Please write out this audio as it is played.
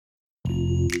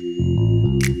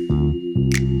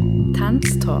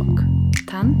Tanztalk.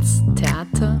 Tanz,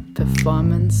 Theater,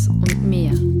 Performance und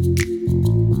mehr.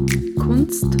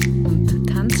 Kunst und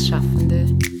Tanzschaffende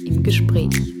im Gespräch.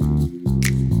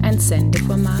 Ein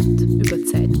Sendeformat über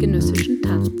zeitgenössischen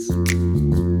Tanz.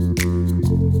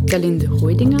 Gerlinde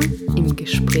Rödinger im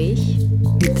Gespräch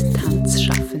mit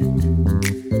Tanzschaffenden.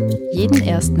 Jeden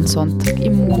ersten Sonntag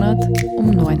im Monat um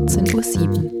 19.07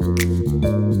 Uhr.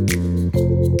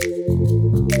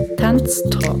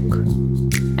 Tanztalk.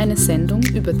 Eine Sendung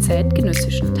über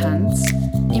zeitgenössischen Tanz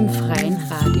im freien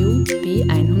Radio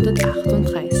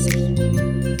B138.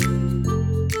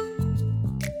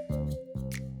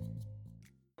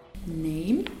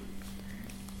 Name?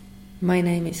 My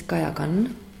name is Kaja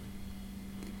Kann.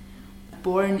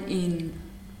 Born in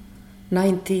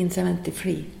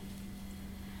 1973.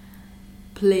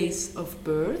 Place of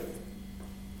birth?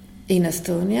 In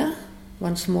Estonia,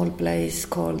 one small place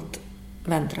called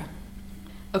Vändra.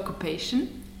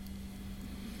 Occupation?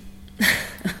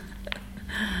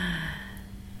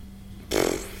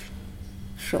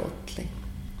 Shortly.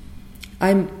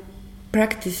 I'm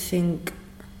practicing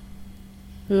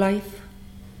life,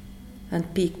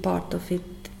 and big part of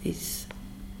it is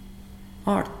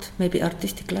art, maybe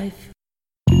artistic life.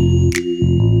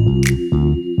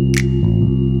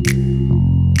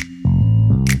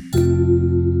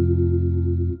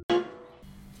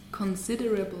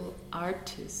 Considerable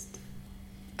artist?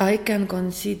 I can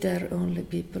consider only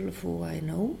people who I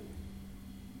know,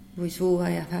 with who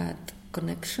I have had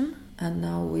connection, and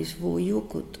now with who you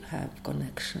could have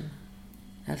connection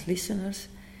as listeners.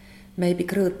 Maybe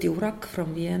Krõõt Jurak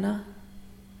from Vienna,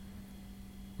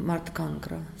 Mart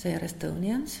Kangra, they are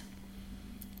Estonians,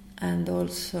 and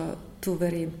also two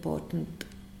very important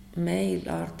male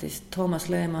artists, Toomas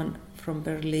Lehmann from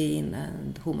Berlin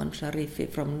and Human Sharifi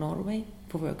from Norway,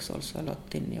 who works also a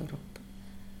lot in Europe.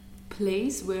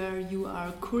 Place where you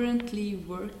are currently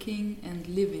working and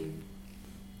living?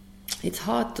 It's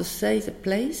hard to say the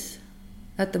place.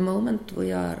 At the moment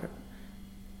we are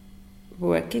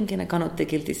working in a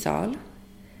Kanuti saal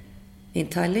in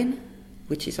Tallinn,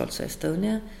 which is also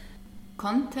Estonia.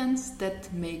 Contents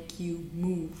that make you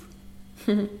move?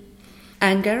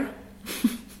 Anger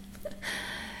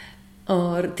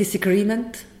or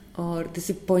disagreement or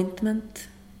disappointment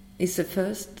is the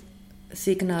first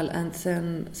signal, and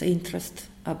then the interest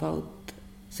about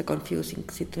the confusing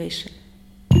situation.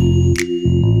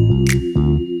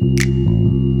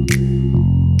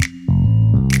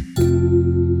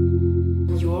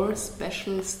 Your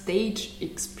special stage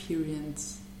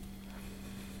experience?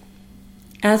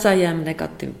 As I am a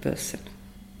negative person,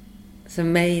 the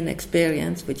main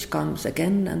experience which comes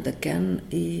again and again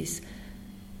is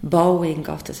bowing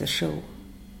after the show,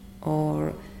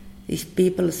 or if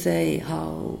people say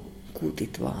how good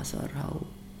it was or how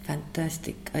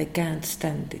fantastic, I can't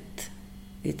stand it.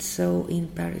 It's so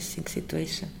embarrassing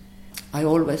situation. I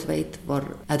always wait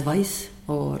for advice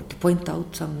or to point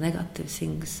out some negative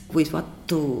things with what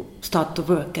to start to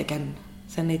work again.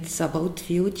 Then it's about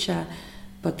future,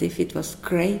 but if it was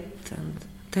great and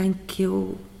thank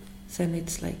you, then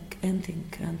it's like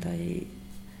ending, and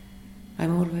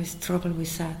I'm always trouble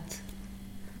with that.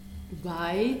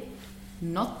 Why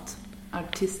not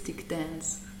artistic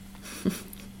dance?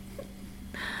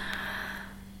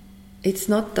 It's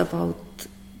not about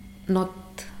not.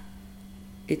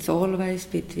 It's always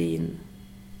between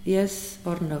yes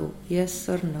or no, yes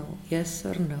or no, yes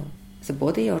or no. The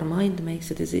body or mind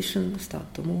makes a decision,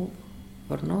 start to move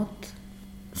or not.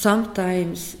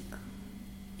 Sometimes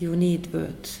you need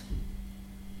words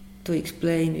to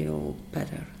explain you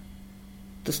better,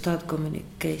 to start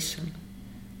communication.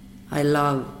 I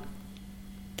love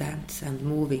dance and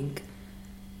moving,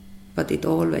 but it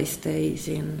always stays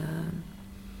in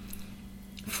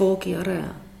foggy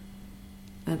area.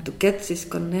 And to get this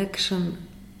connection,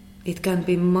 it can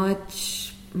be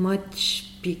much, much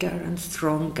bigger and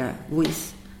stronger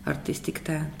with artistic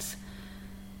dance.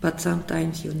 But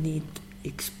sometimes you need to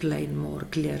explain more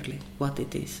clearly what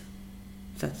it is.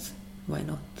 That's why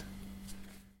not.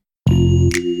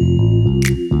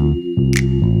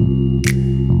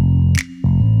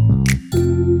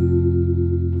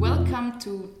 Welcome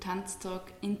to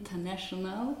Tanztalk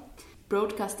International,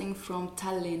 broadcasting from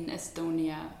Tallinn,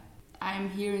 Estonia.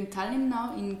 I'm here in Tallinn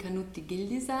now in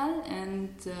Kanuti saal, and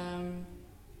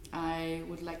I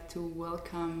would like to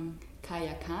welcome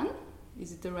Kaja Kann.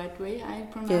 Is it the right way I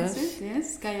pronounce it?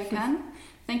 Yes, Kaja Kann.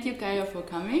 Thank you, Kaja, for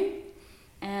coming.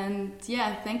 And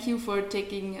thank you for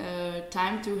taking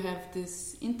time to have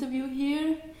this interview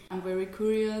here. I'm very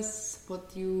curious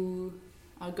what you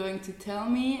are going to tell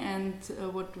me and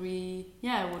what we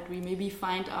maybe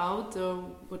find out or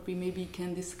what we maybe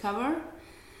can discover.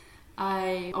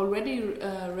 I already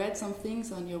read some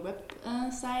things on your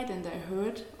website, and I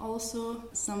heard also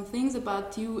some things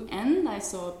about you, and I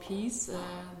saw a piece,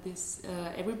 this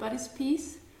Everybody's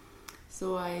piece.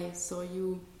 So I saw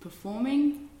you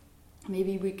performing.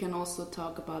 Maybe we can also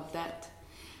talk about that.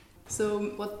 So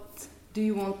what do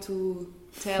you want to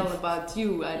tell about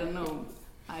you? I don't know.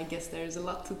 I guess there's a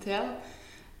lot to tell.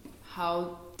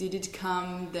 How did it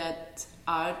come that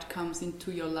art comes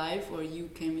into your life, or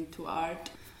you came into art?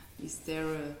 Is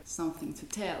there something to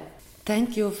tell?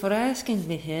 Thank you for asking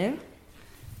me here.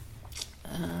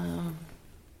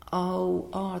 How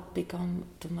art became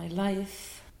to my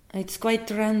life? It's quite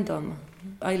random.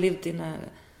 I lived in a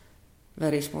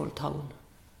very small town,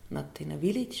 not in a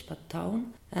village, but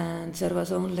town. And there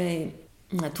was only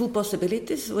two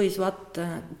possibilities with what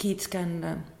kids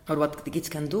can, or what the kids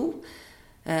can do.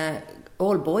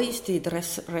 All boys did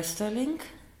wrestling,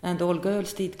 and all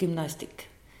girls did gymnastic.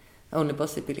 Only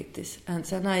possibilities. And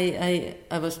then I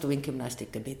was doing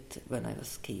gymnastic a bit when I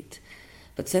was a kid.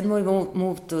 But then we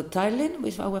moved to Tallinn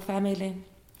with our family.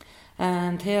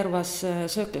 And here was a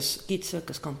kids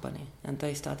circus company. And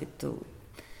I started to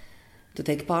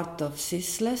take part of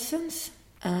these lessons.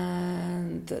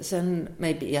 And then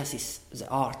maybe, the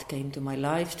art came to my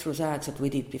life through that we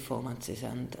did performances.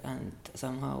 And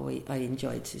somehow I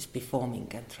enjoyed this performing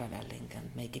and traveling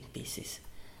and making pieces.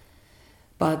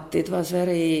 But it was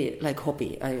very like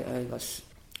hobby. I was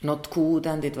not good,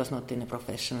 and it was not in a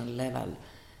professional level.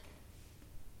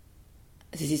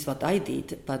 This is what I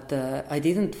did, but I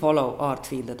didn't follow art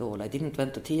field at all. I didn't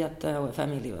went to theater. Our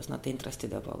family was not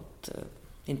interested about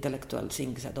intellectual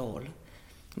things at all.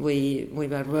 We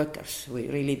were workers. We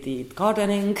really did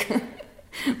gardening,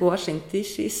 washing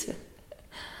dishes.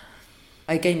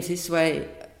 I came this way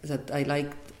that I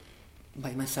liked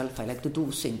by myself. I like to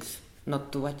do things,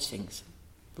 not to watch things,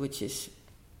 which is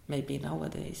maybe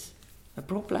nowadays a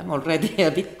problem already a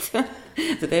bit,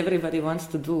 that everybody wants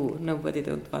to do. Nobody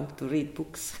don't want to read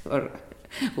books or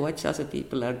watch other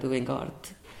people are doing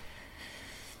art.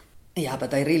 Yeah,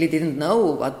 but I really didn't know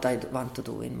what I want to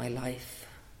do in my life.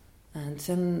 And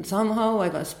then somehow I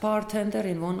was bartender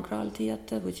in Vongral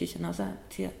Theatre, which is another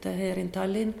theatre here in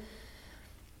Tallinn.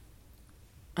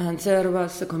 And there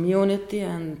was a community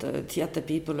and theatre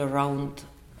people around.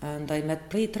 And I met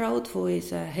Priit Raud, who is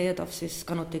head of this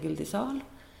Kanuti Gildi saal.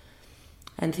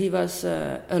 And he was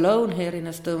alone here in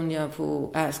Estonia, who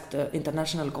asked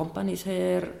international companies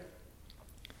here.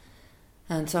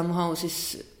 And somehow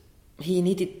he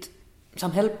needed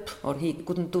some help, or he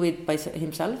couldn't do it by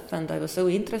himself. And I was so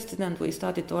interested, and we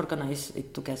started to organize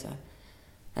it together.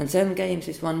 And then came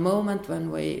this one moment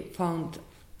when we found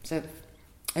the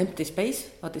empty space,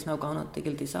 what is now Kanuti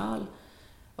Gildi saal,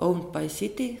 owned by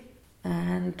city.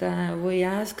 And we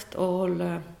asked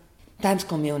all dance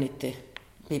community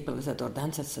people that are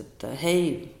dancers that,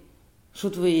 hey,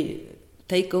 should we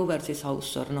take over this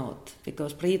house or not?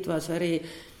 Because Priit was very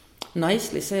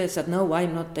nicely says that, no,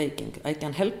 I'm not taking. I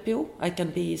can help you. I can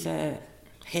be the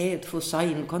head who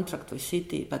sign contract with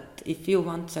city, but if you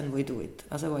want, then we do it.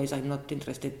 Otherwise, I'm not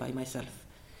interested by myself.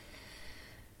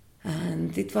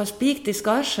 And it was big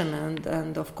discussion,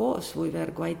 and of course we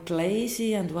were quite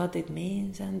lazy and what it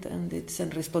means, and it's a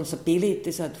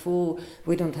responsibility that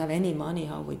we don't have any money,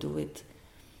 how we do it.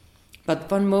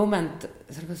 But one moment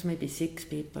there was maybe 6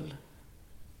 people,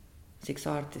 6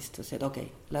 artists who said,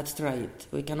 okay, let's try it.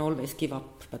 We can always give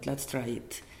up, but let's try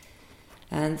it.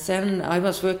 And then I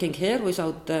was working here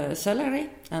without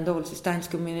salary, and all this dance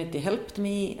community helped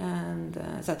me, and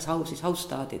that's how this house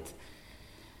started.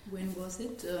 When was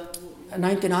it?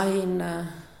 99,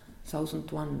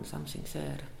 2001, something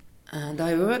there. And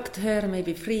I worked here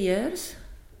maybe 3 years.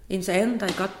 In the end,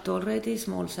 I got already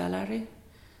small salary.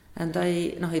 And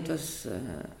it was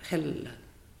hell.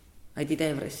 I did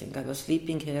everything. I was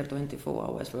sleeping here 24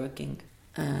 hours working.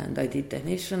 And I did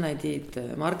technician, I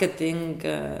did marketing,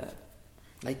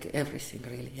 like everything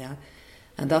really, yeah.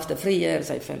 And after 3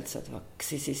 years, I felt that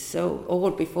this is so,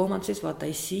 all performances, what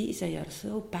I see, they are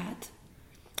so bad.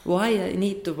 Why I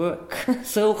need to work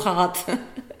so hard?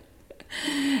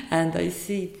 And I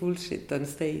see bullshit on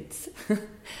stage.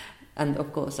 And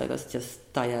of course I was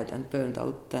just tired and burned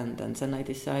out, and then I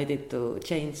decided to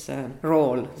change the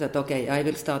role, that okay, I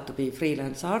will start to be a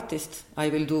freelance artist. I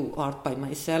will do art by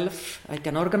myself. I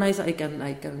can organize, I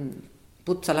can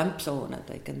put the lamps on, and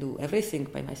I can do everything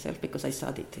by myself, because I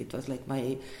studied. It was like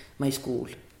my school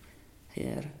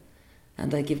here.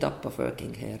 And I gave up of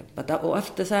working here. But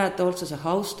after that, also the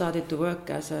house started to work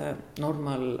as a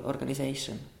normal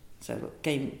organization. There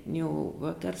came new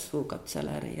workers who got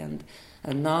salary, and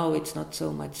now it's not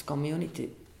so much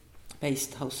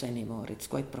community-based house anymore. It's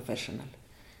quite professional.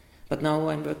 But now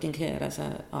I'm working here as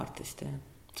an artist,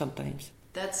 sometimes.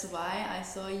 That's why I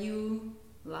saw you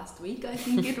last week, I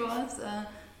think it was,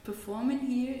 performing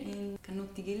here in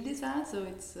Kanuti-Gildisar, so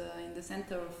it's in the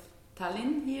center of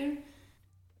Tallinn here.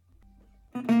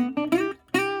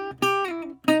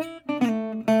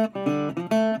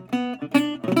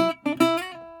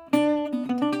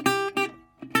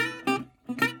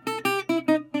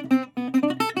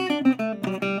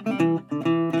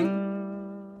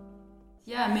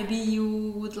 Maybe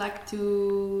you would like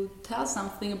to tell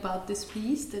something about this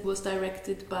piece that was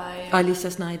directed by Alicia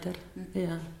Snyder. Mm-hmm.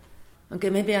 Yeah. Okay,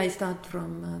 maybe I start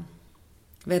from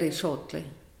very shortly,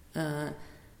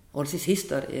 or this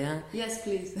history. Yeah. Yes,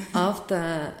 please.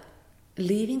 After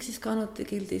leaving this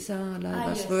Kanuti-Gildisar, I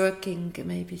was working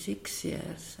maybe 6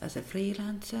 years as a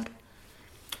freelancer.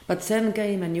 But then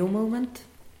came a new moment,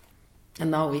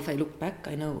 and now if I look back,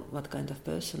 I know what kind of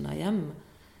person I am.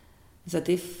 That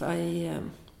if I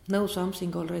know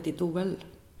something already too well,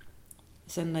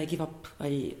 then I give up.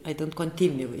 I don't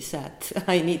continue with that.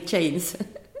 I need change.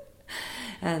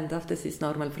 And after this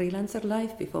normal freelancer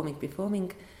life,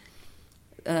 performing,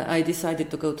 I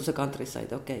decided to go to the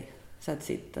countryside. Okay,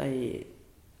 that's it. There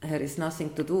is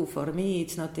nothing to do for me.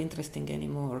 It's not interesting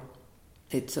anymore.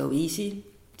 It's so easy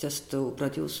just to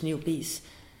produce new piece,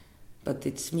 but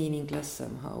it's meaningless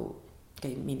somehow.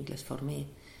 Became meaningless for me.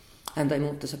 And I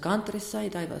moved to the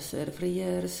countryside. I was there 3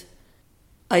 years.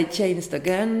 I changed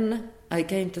again. I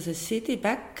came to the city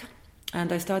back, and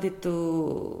I started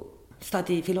to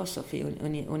study philosophy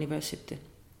in university.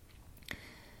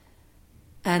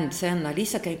 And then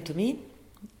Alisa came to me,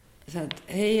 said,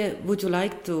 "Hey, would you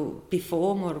like to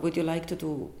perform or would you like to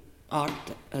do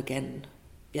art again?"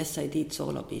 Yes, I did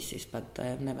solo pieces, but I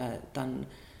have never done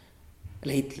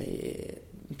lately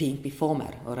being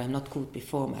performer, or I'm not good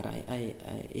performer. I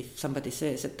if somebody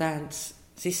says a dance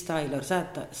this style or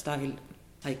that style,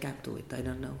 I can't do it. I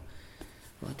don't know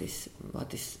what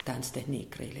is dance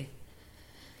technique really.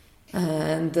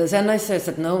 And then I said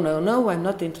that no, I'm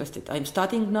not interested. I'm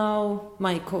studying now.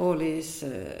 My call is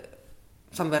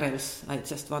somewhere else. I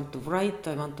just want to write.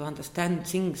 I want to understand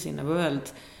things in the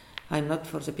world. I'm not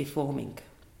for the performing.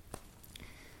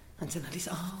 And then I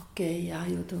said, okay, yeah,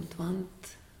 you don't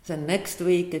want. Then next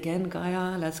week again,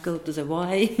 Kaja, let's go to the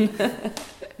wine.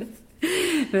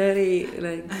 Very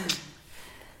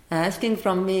asking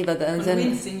from me, but then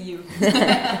convincing you.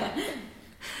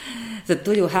 That,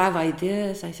 do you have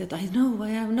ideas? I said, I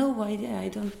have no idea. I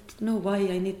don't know why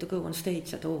I need to go on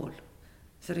stage at all.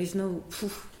 There is no.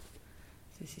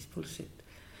 This is bullshit.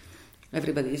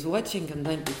 Everybody is watching, and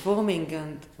I'm performing,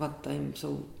 and what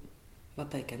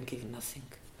I can give, nothing.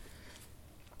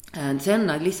 And then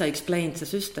Alisa explained the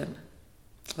system,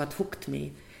 what hooked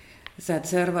me, that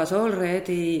there was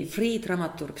already 3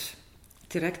 dramaturgs,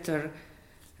 director,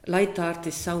 light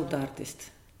artist, sound artist,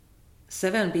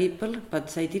 7 people, but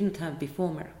they didn't have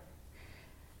performer.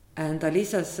 And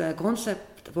Alisa's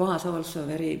concept was also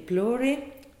very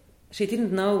blurry. She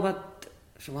didn't know what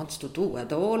she wants to do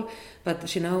at all, but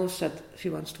she knows that she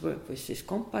wants to work with this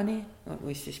company or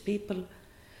with these people.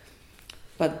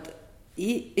 But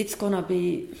it's gonna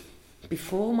be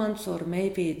performance, or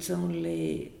maybe it's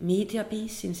only media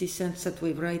piece in the sense that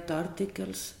we write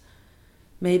articles.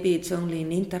 Maybe it's only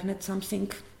in internet something.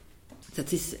 That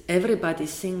this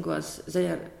everybody's thing was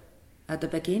there at the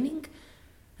beginning,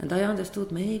 and I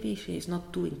understood maybe she is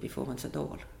not doing performance at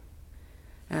all.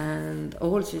 And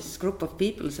all this group of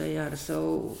people, they are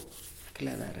so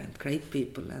clever and great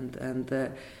people, and then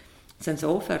the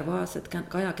offer was that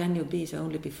Kaja, can you be the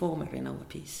only performer in our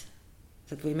piece?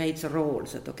 That we made the role,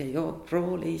 that okay, your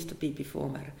role is to be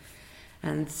performer.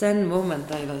 And then moment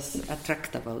I was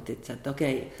attracted about it, that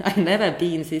okay, I've never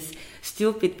been this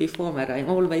stupid performer. I'm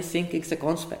always thinking the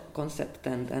concept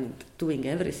and doing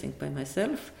everything by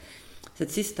myself. That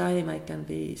this time I can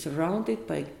be surrounded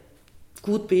by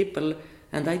good people,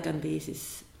 and I can be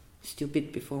this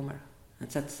stupid performer. And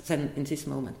that's then in this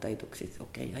moment I took it,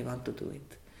 okay, I want to do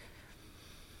it.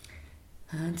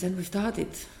 And then we started,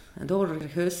 and all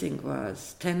rehearsing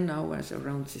was 10 hours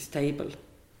around this table,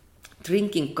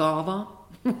 drinking kava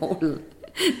all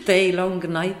day long,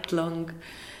 night long,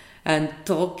 and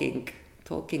talking,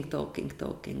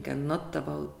 and not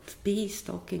about peace,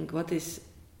 talking what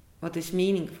is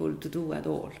meaningful to do at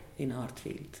all in art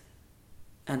field,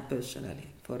 and personally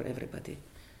for everybody.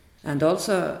 And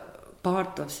also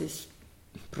part of this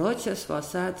process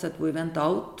was that we went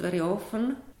out very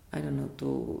often, I don't know,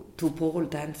 to pole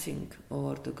dancing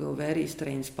or to go very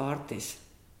strange parties,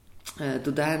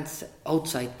 to dance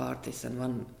outside parties.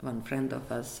 And one friend of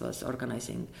us was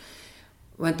organizing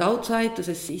went outside to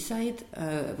the seaside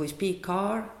with big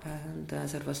car, and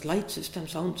there was light system,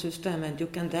 sound system, and you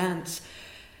can dance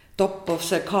top of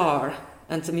the car,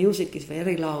 and the music is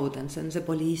very loud, and then the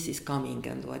police is coming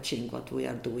and watching what we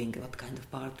are doing, what kind of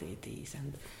party it is.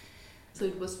 And so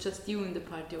it was just you in the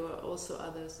party, or also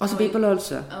others? Also people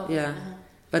also, yeah. Uh-huh.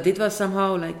 But it was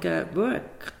somehow like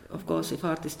work, of course, if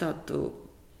artists start to...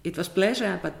 It was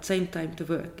pleasure, but same time to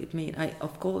work. It mean, I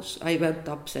went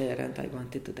up there and I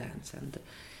wanted to dance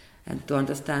and to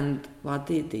understand what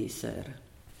it is there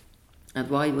and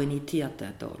why we need theater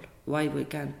at all, why we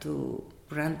can't do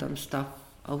random stuff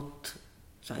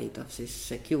outside of this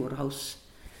secure house.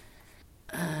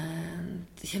 And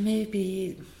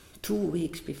maybe 2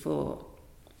 weeks before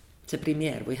the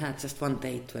premiere, we had just one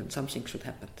date when something should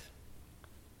happen.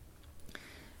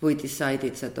 We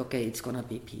decided that, okay, it's gonna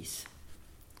be peace.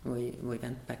 We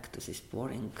went back to this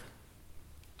boring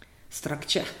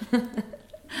structure.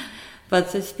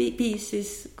 But the piece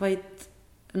is quite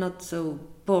not so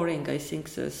boring, I think,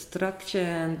 the structure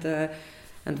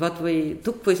and what we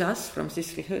took with us from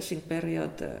this rehearsing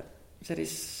period, there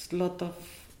is a lot of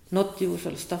not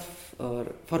usual stuff or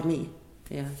for me,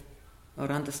 yeah,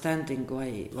 or understanding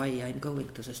why I'm going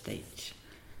to the stage.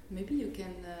 Maybe you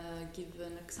can give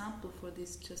an example for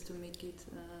this just to make it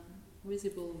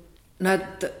visible. Now,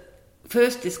 the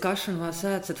first discussion was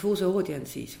that who the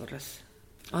audience is for us.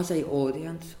 Are they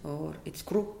audience, or it's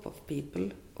group of people,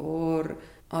 or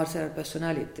are there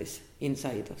personalities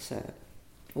inside of the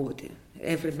audience?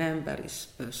 Every member is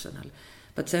personal.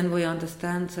 But then we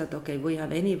understand that, okay, we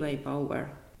have anyway power,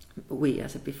 we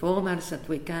as a performers, that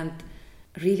we can't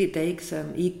really take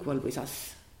them equal with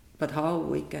us. But how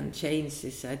we can change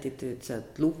this attitude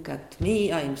that look at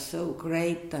me, I'm so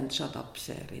great, and shut up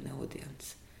there in the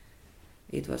audience.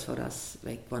 It was for us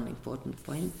like one important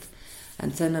point.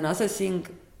 And then another thing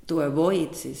to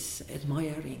avoid this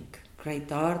admiring great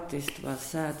artist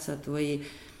was that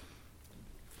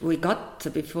we got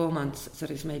the performance.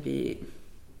 There is maybe,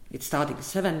 it's starting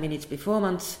 7 minutes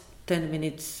performance, 10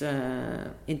 minutes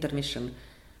intermission,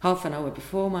 half an hour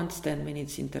performance, 10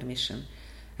 minutes intermission.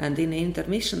 And in the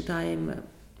intermission time,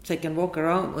 they can walk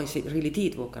around. We really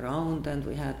did walk around, and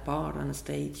we had bar on the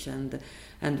stage,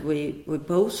 and we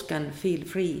both can feel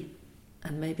free.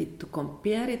 And maybe to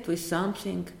compare it with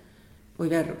something, we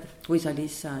were with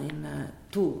Alisa in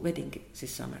 2 weddings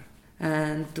this summer.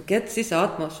 And to get this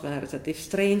atmosphere that if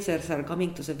strangers are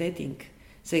coming to the wedding,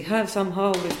 they have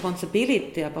somehow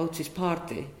responsibility about this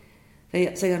party.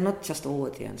 They are not just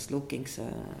audience looking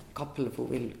the couple who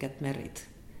will get married.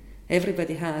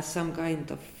 Everybody has some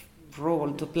kind of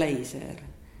role to play there.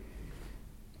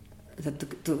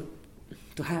 That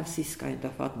to have this kind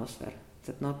of atmosphere,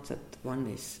 that not that one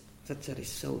is, that there is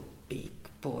so big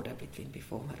border between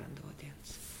performer and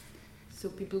audience. So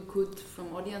people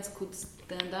from audience could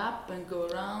stand up and go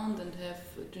around and have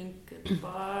a drink at the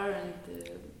bar and...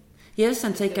 Yes,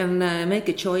 and they can make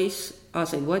a choice, are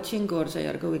they watching or they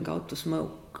are going out to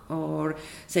smoke, or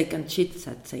they can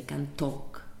chit-chat, they can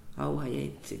talk. How I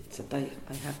hate it, that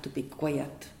I have to be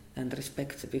quiet and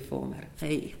respect the performer.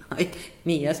 Hey,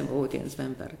 me as an audience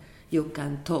member, you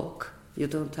can talk. You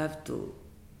don't have to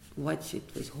watch it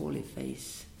with holy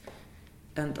face.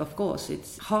 And of course,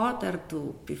 it's harder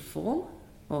to perform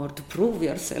or to prove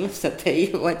yourself that,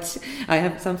 hey, I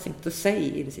have something to say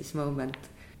in this moment.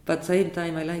 But at the same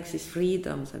time, I like this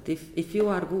freedom that if you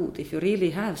are good, if you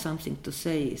really have something to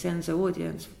say, then the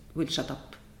audience will shut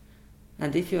up.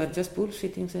 And if you are just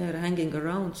bullshitting there, hanging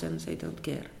around, then they don't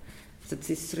care. That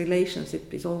this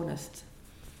relationship is honest.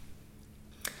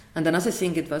 And another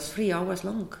thing, it was 3 hours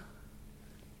long.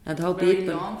 And how very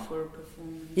people... long for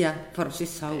performance. Yeah, for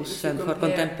this house and for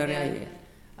contemporary.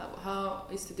 Yeah. How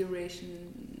is the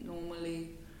duration normally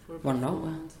for 1 hour.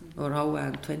 performance? Or hour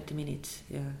and 20 minutes,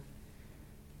 yeah.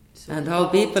 So and how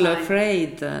people are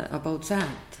afraid about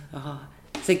that.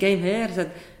 They came here and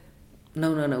said,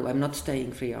 no, I'm not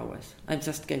staying 3 hours. I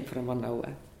just came for 1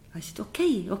 hour. I said,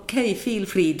 okay, feel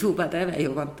free, do whatever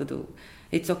you want to do.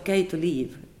 It's okay to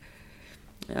leave.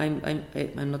 I'm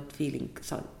not feeling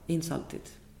insulted.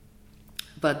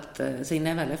 But they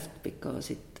never left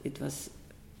because it was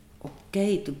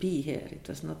okay to be here. It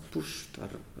was not pushed or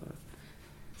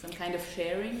some kind of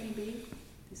sharing, maybe,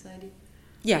 decided?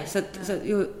 Yes, that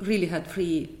you really had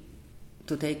free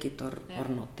to take it or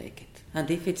not take it. And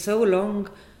if it's so long,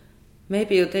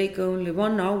 maybe you take only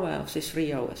 1 hour of these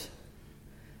 3 hours.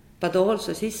 But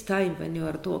also this time when you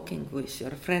are talking with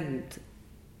your friend,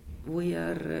 we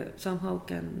are somehow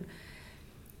can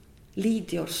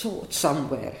lead your thoughts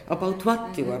somewhere about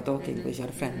what you are talking with your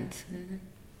friend.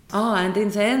 And in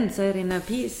the end, there in a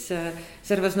piece,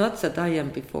 there was not that I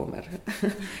am performer.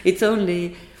 It's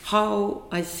only how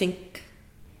I think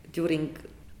during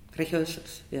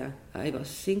rehearsals. Yeah, I was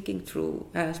thinking through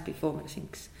as performer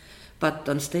thinks. But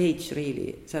on stage,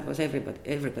 really, there was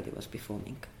everybody was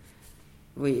performing.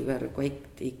 We were quite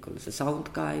equal. The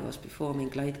sound guy was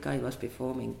performing, light guy was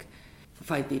performing.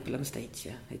 5 people on stage,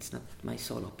 yeah. It's not my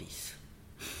solo piece.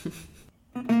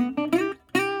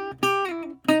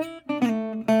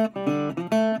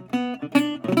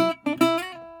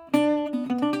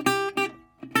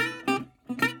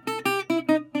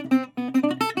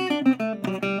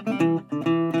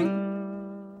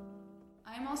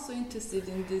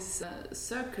 In this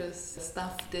circus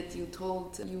stuff that you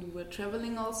told, you were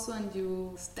traveling also and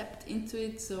you stepped into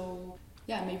it, so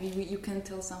yeah, maybe you can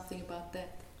tell something about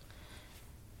that.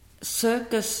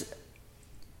 Circus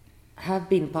have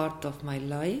been part of my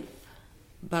life,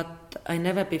 but I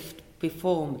never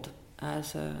performed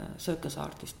as a circus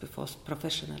artist before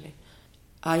professionally.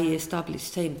 I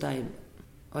established same time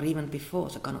or even before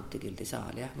the Kanuti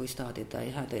Gildisaal, yeah, we started. I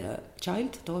had a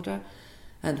daughter,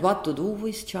 and what to do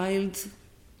with child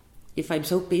if I'm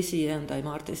so busy and I'm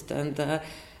artist, and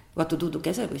what to do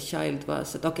together with child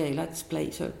was that, okay, let's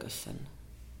play circus.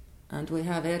 And we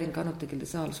have here in Kanuti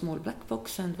Gildisaal small black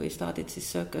box, and we started this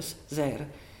circus there.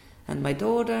 And my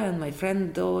daughter and my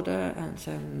friend daughter and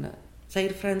then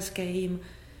their friends came.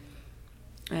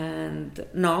 And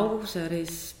now there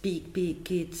is big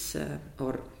kids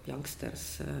or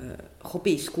youngsters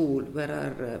hobby school where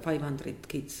are 500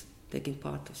 kids taking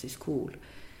part of this school,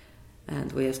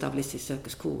 and we established this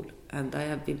circus school, and I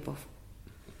have been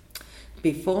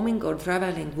performing or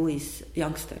traveling with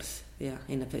youngsters, yeah,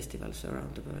 in the festivals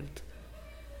around the world.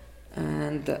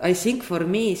 And I think for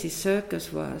me this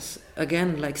circus was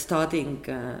again like starting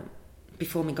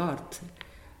performing art,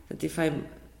 that if I'm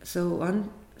so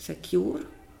unsecure,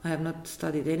 I have not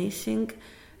studied anything,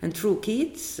 and through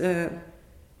kids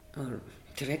or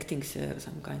directing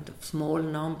some kind of small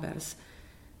numbers,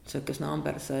 circus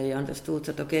numbers, I understood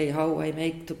that, okay, how I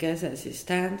make together this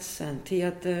dance and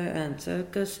theater and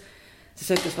circus. The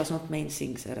circus was not main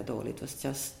thing there at all. It was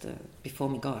just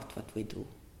performing art, what we do.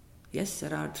 Yes,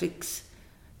 there are tricks,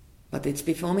 but it's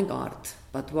performing art.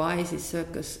 But why this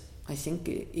circus, I think,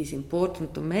 is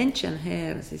important to mention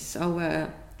here. This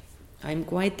I'm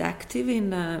quite active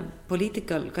in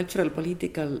cultural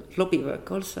political lobby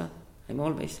work also. I'm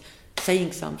always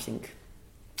saying something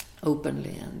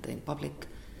openly and in public.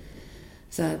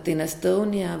 That in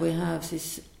Estonia we have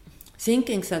this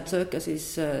thinking that circus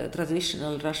is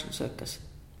traditional Russian circus.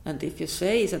 And if you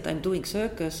say that I'm doing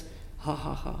circus,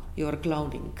 you are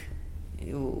clowning.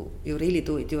 You really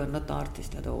do it, you are not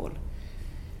artist at all.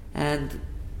 And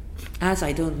as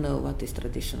I don't know what is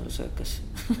traditional circus,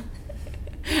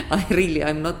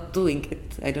 I'm not doing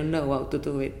it. I don't know how to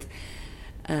do it.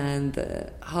 And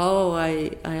how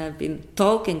I have been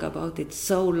talking about it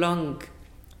so long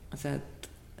that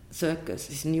circus,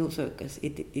 this new circus,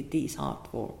 it is art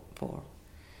for.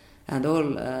 And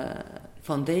all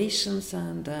foundations,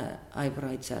 and I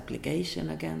write the application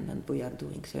again, and we are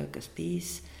doing circus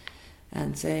piece.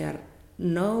 And they are,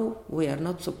 no, we are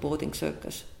not supporting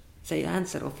circus. They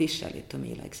answer officially to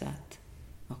me like that.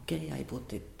 Okay, I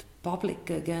put it public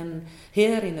again.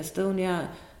 Here in Estonia,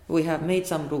 we have made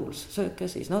some rules.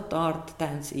 Circus is not art,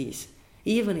 dance is.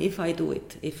 Even if I do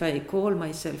it, if I call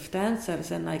myself dancer,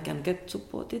 then I can get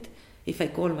supported. If I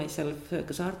call myself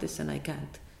circus artist, then I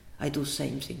can't. I do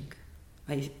same thing.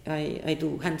 I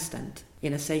do handstand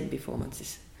in the same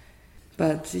performances.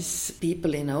 But these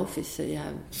people in office, they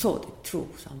have thought it through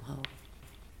somehow.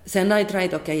 Then I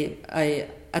tried,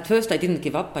 at first I didn't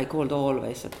give up, I called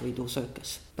always that we do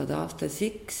circus. But after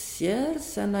 6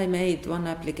 years, then I made one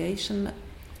application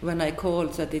when I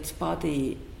called that it's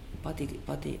body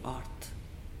art.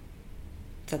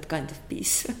 That kind of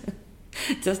piece,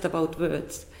 just about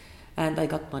words. And I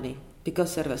got money,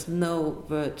 because there was no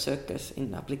word circus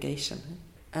in the application.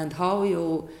 And how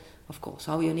you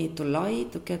need to lie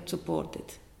to get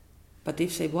supported. But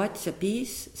if they watch a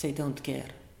piece, they don't care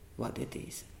what it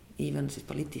is. Even the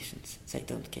politicians, they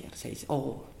don't care. They say,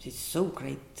 oh, this is so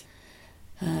great.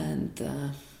 And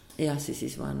this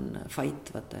is one fight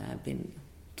what I have been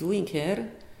doing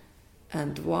here.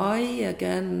 And why,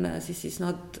 again, this is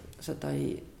not that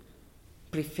I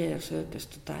prefer circus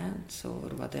to dance or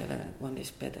whatever, one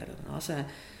is better than other,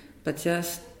 but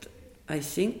just I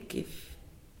think if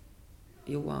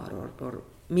you are, or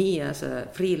me as a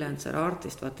freelancer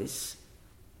artist, what is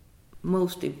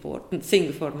most important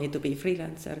thing for me to be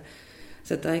freelancer,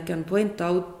 that I can point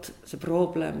out the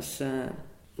problems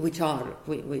which are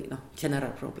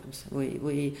general problems.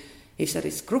 We if there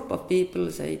is a group of people,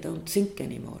 they don't think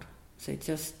anymore. They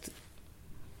just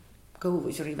go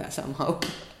with the river somehow.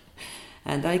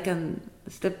 And I can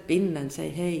step in and say,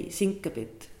 hey, think a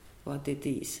bit what it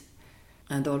is.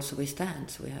 And also with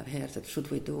dance, we have here that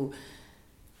should we do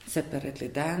separately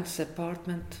dance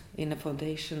department in a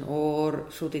foundation, or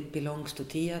should it belongs to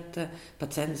theatre?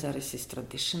 But then there is this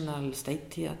traditional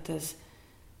state theatres.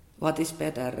 What is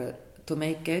better, to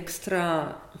make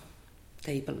extra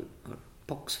table or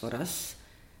box for us?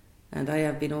 And I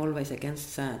have been always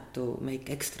against that, to make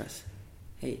extras.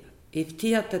 Hey, if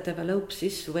theatre develops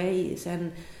this way,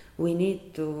 then we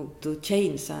need to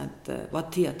change that,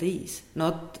 what theatre is.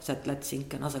 Not that let's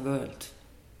think another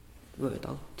word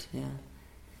out, yeah.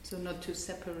 So not to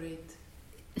separate?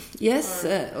 Yes,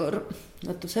 or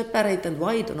not to separate. And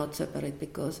why do not separate?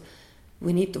 Because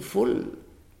we need to fill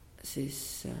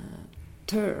this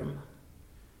term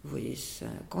with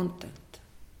content.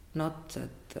 Not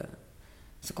that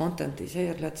the content is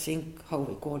here, let's think how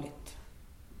we call it.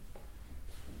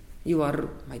 You are,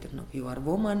 I don't know, you are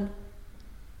woman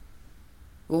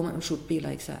should be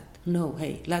like that. No,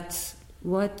 hey, let's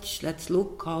watch, let's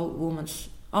look how women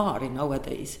are in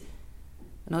nowadays.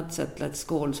 Not that let's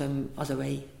call them other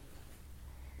way,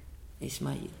 is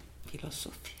my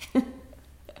philosophy.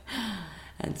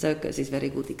 And circus is a very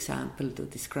good example to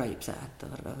describe that.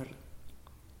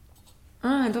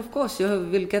 And of course you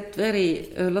will get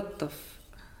a lot of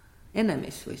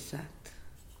enemies with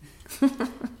that.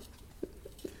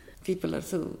 People are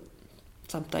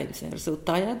sometimes they're so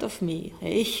tired of me.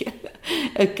 Hey,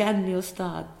 can you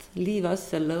start? Leave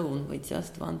us alone. We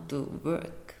just want to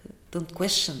work. Don't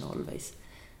question always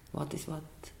what is what.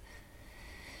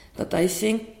 But I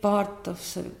think part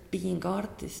of being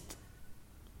artist,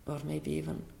 or maybe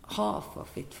even half of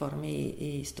it for me,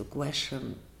 is to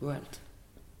question world.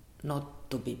 Not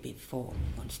to be before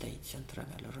on stage and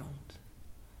travel around.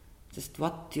 Just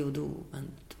what you do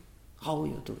and how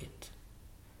you do it.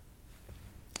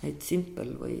 It's simple,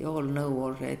 we all know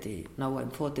already. Now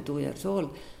I'm 42 years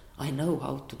old, I know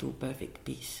how to do perfect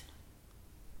piece.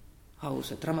 How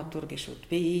the dramaturgy should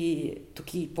be to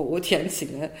keep audience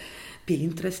be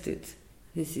interested.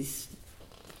 This is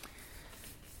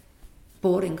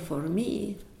boring for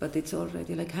me, but it's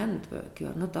already like handwork. You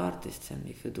are not artists then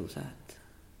if you do that.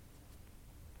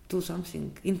 Do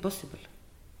something impossible.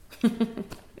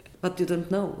 But you don't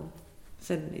know,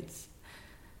 then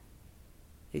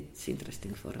it's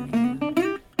interesting for me.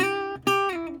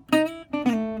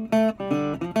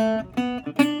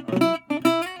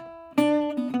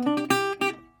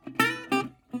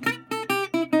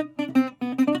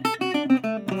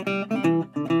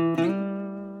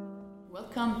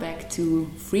 Welcome back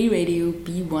to Free Radio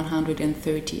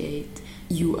B138.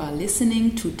 You are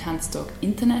listening to tanztalk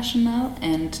International,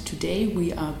 and today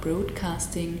we are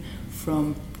broadcasting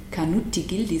from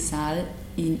Kanutti-Gildisaal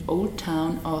in Old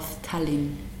Town of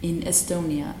Tallinn in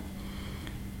Estonia.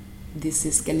 This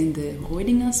is Galinde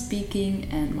Reudinger speaking,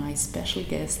 and my special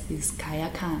guest is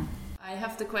Kaja Kann. I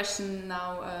have the question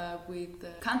now with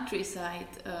the countryside,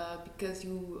 because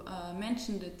you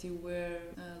mentioned that you were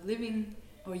living,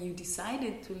 or you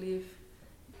decided to live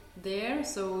there,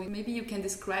 so maybe you can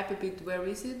describe a bit where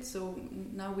is it. So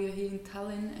now we are here in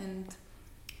Tallinn, and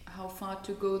how far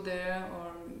to go there,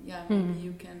 or maybe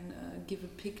you can give a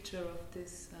picture of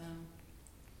this.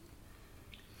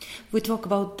 We talk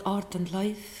about art and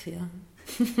life, yeah.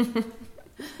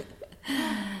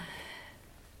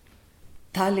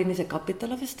 Tallinn is a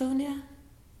capital of Estonia,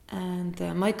 and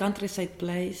my countryside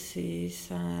place is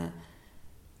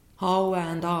hour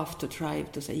and a half to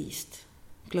drive to the east,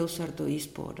 closer to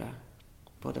east border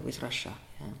with Russia.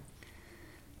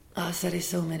 Yeah. There is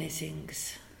so many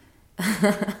things.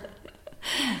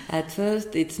 At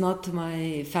first, it's not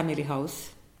my family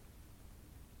house.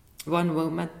 One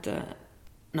moment,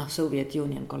 Soviet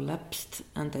Union collapsed,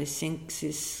 and I think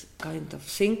this kind of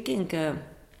thinking,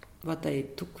 what I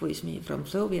took with me from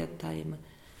Soviet time,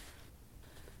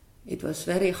 it was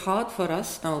very hard for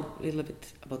us. Now, a little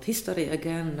bit about history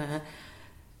again.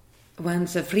 When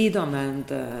the freedom and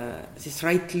this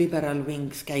right liberal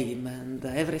wings came, and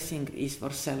everything is for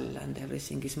sale and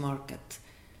everything is market.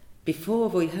 Before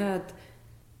we had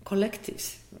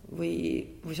collectives, we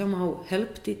somehow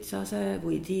helped each other,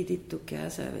 we did it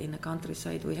together in the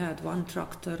countryside. We had one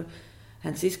tractor,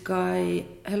 and this guy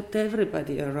helped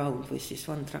everybody around with this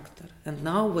one tractor. And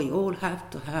now we all have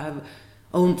to have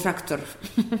own tractor.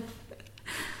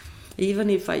 Even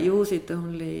if I use it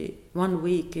only 1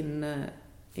 week in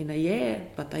a year,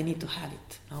 but I need to have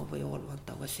it. Now we all want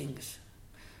our things.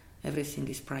 Everything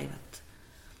is private.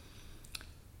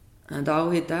 And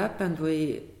how it happened,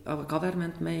 our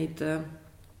government made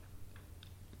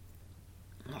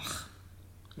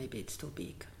maybe it's too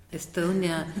big.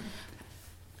 Estonia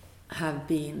have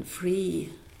been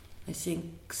free, I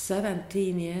think,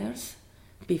 17 years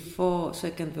before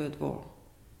Second World War,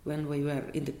 when we were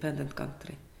independent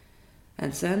country.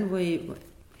 And then we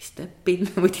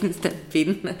didn't step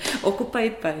in,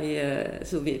 occupied by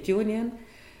Soviet Union,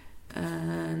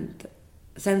 and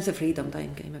then the freedom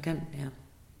time came again, yeah.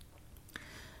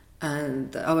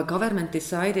 And our government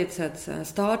decided that the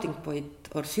starting point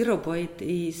or 0 point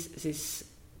is this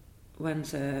when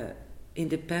the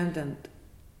independent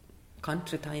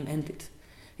country time ended.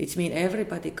 It means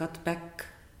everybody got back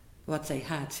what they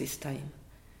had this time.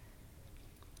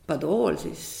 But all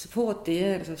these 40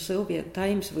 years of Soviet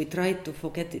times, we tried to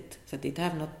forget it, that it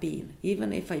have not been.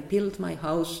 Even if I built my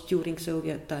house during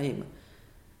Soviet time,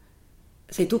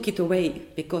 they took it away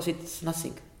because it's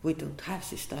nothing. We don't have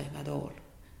this time at all.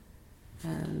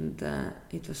 And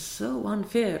it was so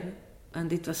unfair,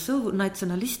 and it was so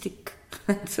nationalistic,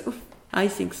 and so, I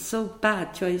think, so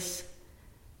bad choice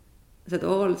that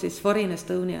all these foreign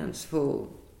Estonians who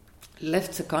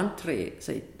left the country,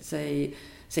 they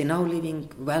now living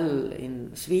well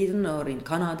in Sweden or in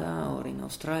Canada or in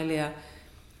Australia.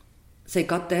 They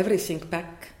got everything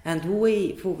back, and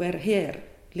we who were here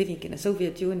living in the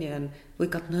Soviet Union, we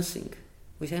got nothing,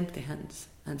 with empty hands.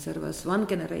 And there was one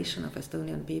generation of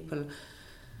Estonian people,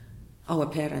 our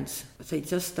parents, they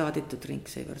just started to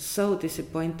drink. They were so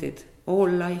disappointed. All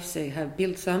life they have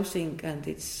built something and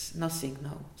it's nothing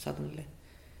now, suddenly.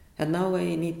 And now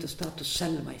I need to start to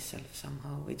sell myself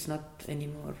somehow. It's not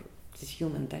anymore this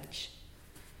human touch.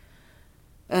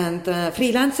 And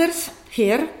freelancers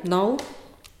here now,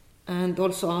 and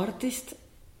also artists,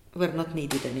 were not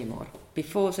needed anymore.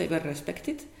 Before they were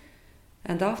respected.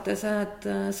 And after that,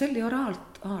 sell your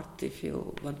art if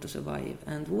you want to survive.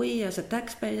 And we as a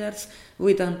taxpayers,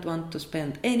 we don't want to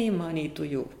spend any money to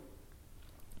you.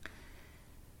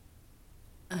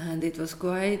 And it was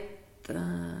quite...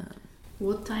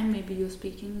 What time maybe you're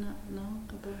speaking now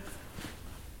about?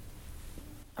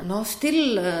 No,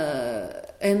 still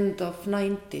end of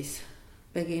 90s,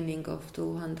 beginning of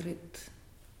 2000.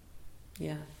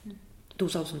 Yeah.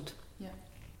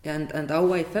 And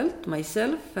how I felt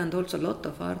myself, and also a lot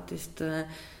of artists,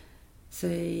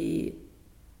 they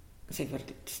were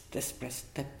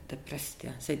depressed,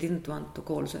 yeah. They didn't want to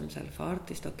call themselves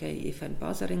artists. Okay, if I'm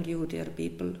bothering you, dear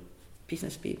people,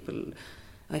 business people,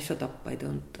 I shut up.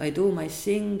 I do my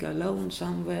thing alone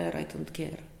somewhere. I don't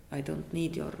care. I don't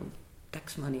need your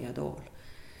tax money at all.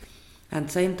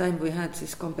 And same time we had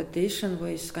this competition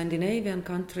with Scandinavian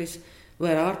countries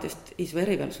where artists is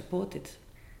very well supported.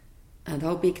 And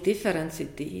how big difference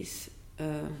it is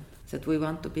that we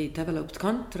want to be developed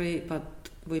country, but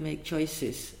we make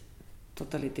choices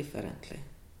totally differently.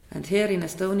 And here in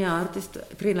Estonia,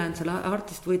 freelance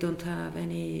artists, we don't have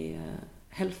any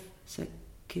health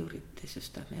security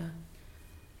system. Yeah,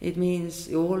 it means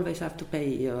you always have to pay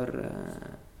your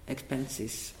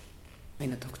expenses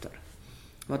in a doctor.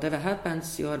 Whatever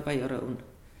happens, you are by your own.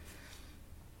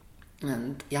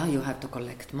 And yeah, you have to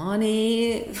collect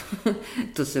money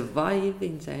to survive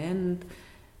in the end.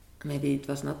 Maybe it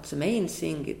was not the main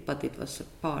thing, but it was a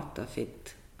part of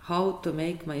it. How to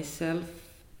make myself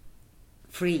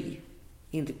free,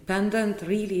 independent,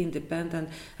 really independent,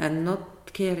 and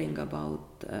not caring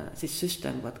about this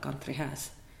system what country has.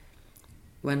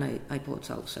 When I bought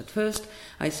house at first,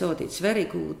 I thought it's very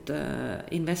good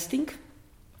investing,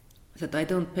 that I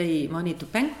don't pay money to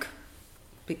bank,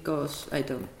 because I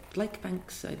don't like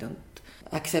banks, I don't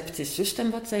accept this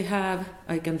system what they have.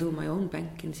 I can do my own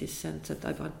bank in this sense that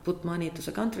I put money to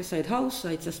the countryside house,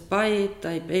 I just buy it,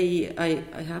 I pay,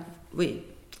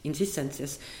 in this sense,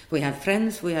 yes, we have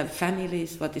friends, we have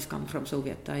families, what is come from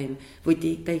Soviet time. We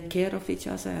take care of each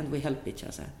other and we help each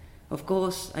other. Of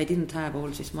course, I didn't have all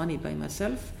this money by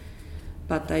myself,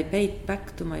 but I paid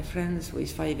back to my friends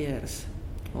with 5 years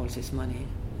all this money.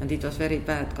 And it was very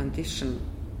bad condition,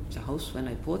 the house when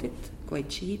I bought it, quite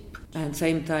cheap. And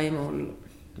same time all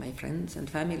my friends and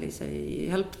families, they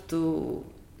helped to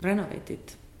renovate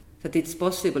it. That it's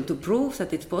possible to prove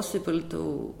that it's possible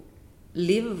to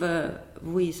live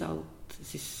without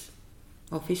this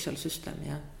official system,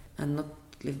 yeah, and not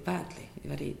live badly,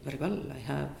 very, very well. I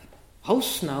have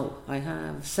house now, I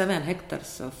have 7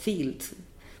 hectares of field,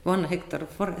 1 hectare of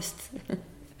forest,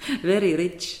 very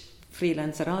rich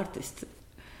freelancer artist.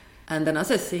 And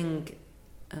another thing,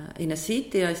 in a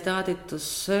city I started to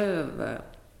serve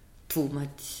too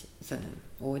much the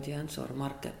audience or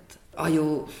market. Are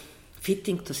you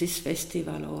fitting to this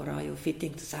festival, or are you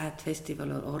fitting to that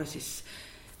festival, or is this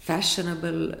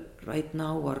fashionable right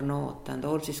now or not? And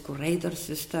all this curator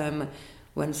system,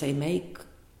 when they make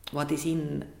what is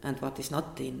in and what is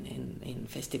not in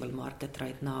festival market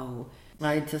right now.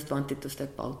 I just wanted to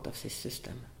step out of this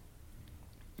system.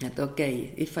 And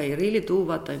okay, if I really do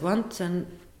what I want, then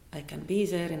I can be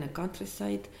there in a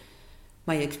countryside.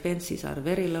 My expenses are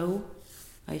very low.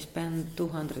 I spend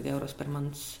 200 euros per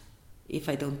month if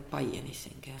I don't buy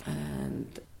anything.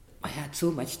 And I had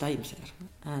so much time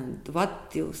there. And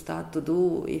what you start to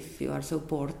do if you are so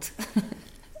bored,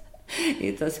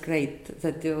 it was great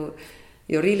that you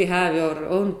really have your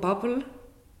own bubble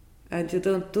and you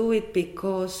don't do it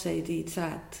because they did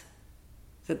that.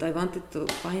 That I wanted to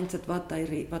find that what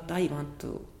I want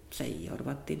to say or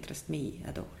what interests me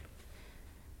at all.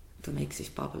 To make this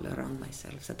bubble around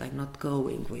myself, that I'm not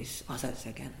going with others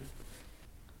again.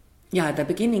 Yeah, at the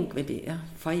beginning, maybe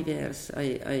 5 years,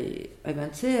 I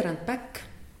went there and back,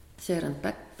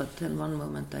 but then one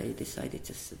moment I decided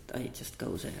that I just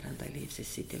go there and I live this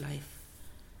city life.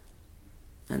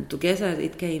 And together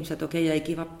it came that, okay, I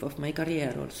give up of my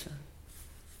career also,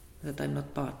 that I'm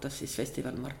not part of this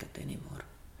festival market anymore.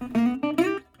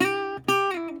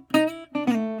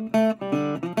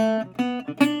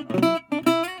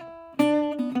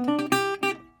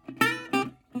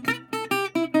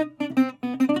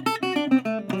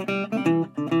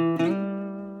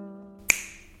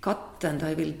 Cut, and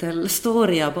I will tell a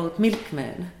story about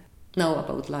milkman. Now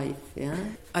about life, yeah.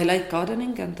 I like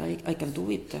gardening and I can do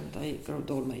it, and I grow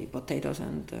all my potatoes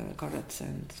and carrots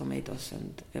and tomatoes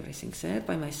and everything there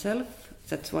by myself.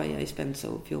 That's why I spend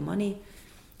so few money.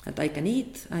 And I can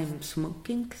eat. I'm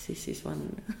smoking. This is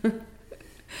one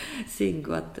thing,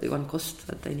 one cost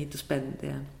that I need to spend,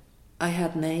 yeah. I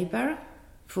had neighbor,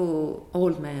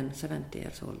 old man, 70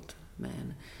 years old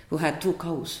man, who had 2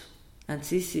 cows. And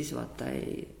this is what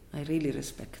I really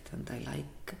respect and I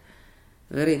like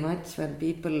very much, when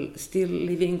people still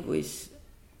living with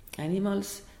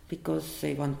animals because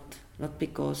they want, not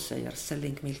because they are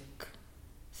selling milk.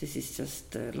 This is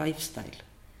just a lifestyle.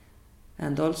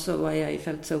 And also why I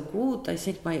felt so good, I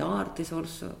think my art is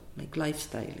also like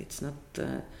lifestyle. It's not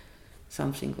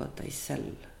something what I sell.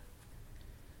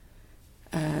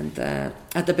 And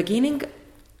at the beginning,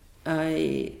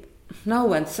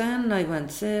 now and then I went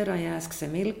there, I asked the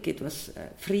milk, it was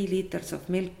 3 liters of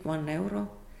milk, €1.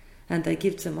 And I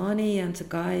give the money, and the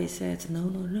guy said,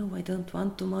 no, I don't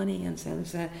want the money. And then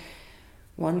the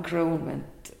 1 euro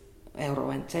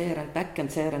went there and back and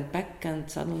there and back, and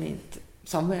suddenly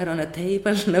somewhere on a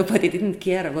table, nobody didn't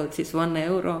care about this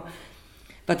 €1.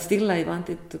 But still I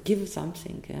wanted to give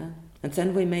something, yeah. And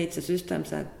then we made the system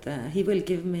that he will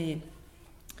give me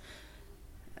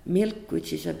milk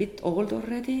which is a bit old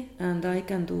already, and I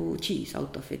can do cheese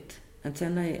out of it. And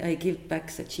then I give back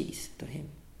the cheese to him.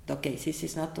 Okay, this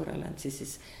is natural and this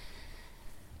is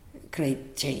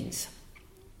great change.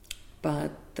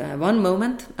 But one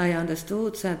moment I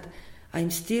understood that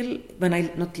I'm still, when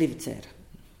I not lived there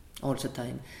all the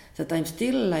time, that I'm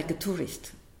still like a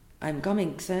tourist. I'm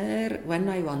coming there when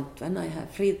I want, when I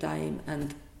have free time,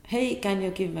 and hey, can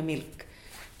you give me milk?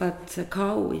 But the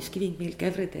cow is giving milk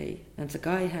every day, and the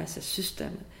guy has a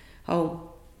system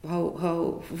who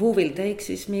will take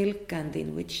this milk and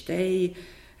in which day,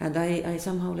 and I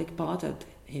somehow like bothered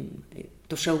him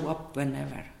to show up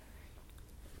whenever.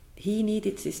 He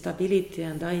needed this stability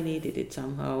and I needed it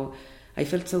somehow. I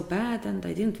felt so bad and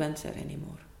I didn't went there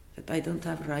anymore. That I don't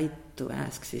have right to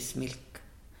ask this milk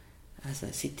as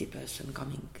a city person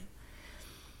coming.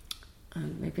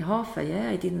 And maybe half a year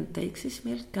I didn't take this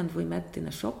milk, and we met in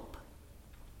a shop.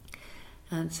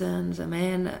 And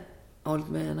then the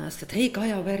old man asked, hey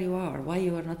Kaja, where you are? Why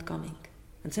you are not coming?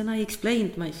 And then I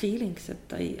explained my feelings,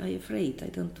 that I'm afraid, I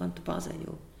don't want to bother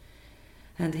you.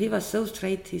 And he was so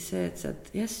straight, he said that,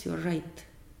 yes, you're right.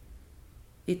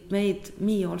 It made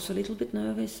me also a little bit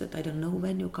nervous, that I don't know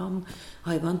when you come,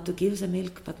 I want to give the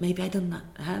milk, but maybe I don't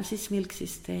have this milk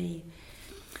this day.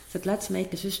 That let's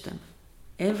make a system.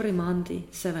 Every Monday,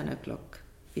 7 o'clock.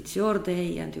 It's your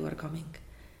day and you are coming.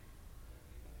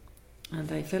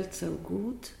 And I felt so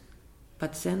good.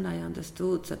 But then I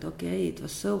understood that, okay, it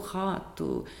was so hard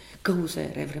to go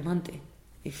there every Monday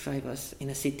if I was in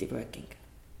a city working.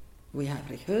 We have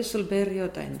rehearsal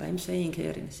period, and I'm saying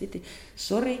here in the city,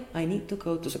 sorry, I need to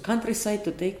go to the countryside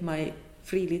to take my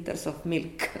 3 liters of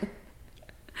milk.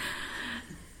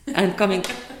 And coming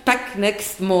back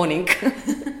next morning.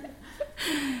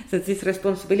 So this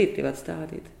responsibility was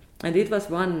started. And it was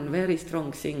one very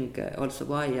strong thing also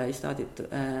why I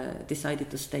decided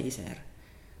to stay there.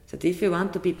 That if you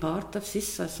want to be part of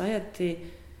this society,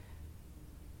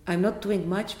 I'm not doing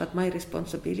much, but my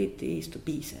responsibility is to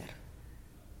be there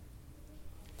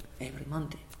every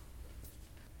Monday.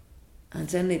 And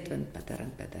then it went better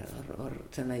and better, or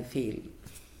then I feel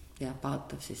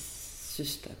part of this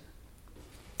system.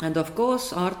 And of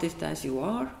course, artist as you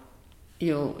are,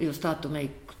 you start to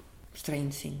make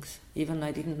strange things. Even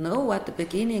I didn't know at the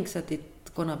beginning that it's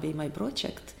gonna be my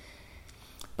project.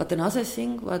 But another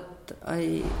thing what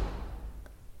I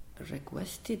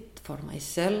requested for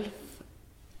myself,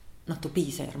 not to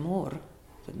be there more.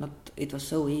 It was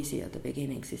so easy at the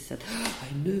beginning. She said,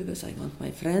 I'm nervous, I want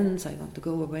my friends, I want to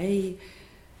go away.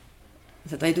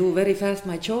 That I do very fast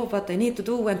my job, what I need to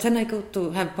do, and then I go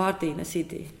to have party in a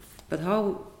city. But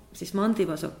how, this Monday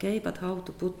was okay, but how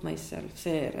to put myself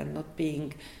there and not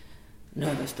being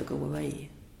nervous to go away.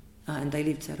 And I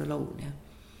lived there alone, yeah.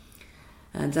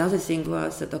 And the other thing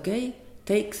was that, okay,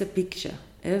 take the picture.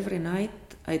 Every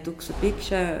night I took the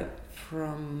picture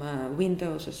from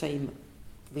windows, the same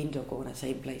window corner,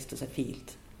 same place to the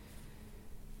field.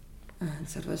 And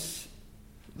there was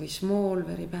with small,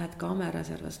 very bad camera,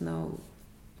 there was no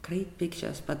great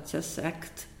pictures, but just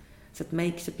act that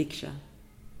makes a picture.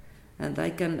 And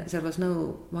there was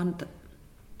no one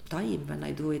time when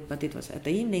I do it, but it was at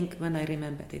the evening when I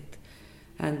remembered it.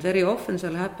 And very often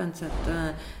so happens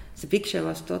that the picture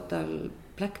was total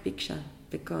black picture,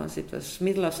 because it was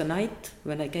middle of the night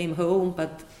when I came home,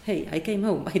 but hey, I came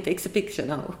home, I take the picture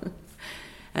now.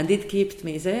 And it kept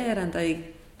me there, and I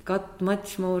got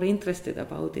much more interested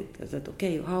about it. I said,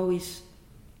 okay, how is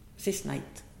this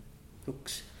night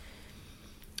looks?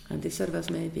 And this was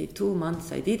maybe 2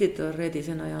 months I did it already,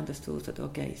 then I understood that,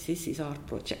 okay, this is art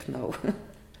project now.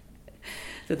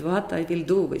 That what I will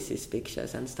do with these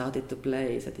pictures, and started to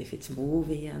play that if it's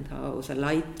movie and how the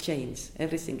light changes.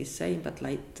 Everything is same, but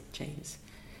light changes.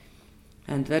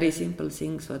 And very simple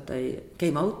things what I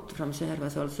came out from there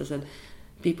was also that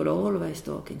people always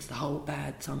talking how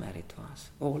bad summer it was,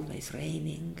 always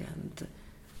raining. And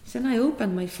then I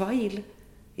opened my file.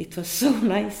 It was so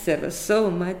nice, there was so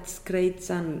much great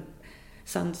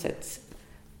sunsets.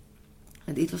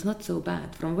 And it was not so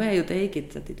bad. From where you take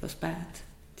it that it was bad.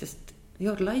 Just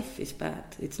your life is bad.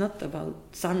 It's not about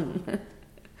sun.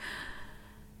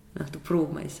 Not to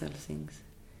prove myself things.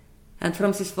 And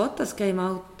from these photos came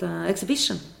out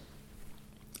exhibition.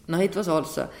 Now it was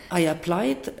also, I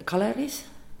applied galleries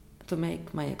to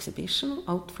make my exhibition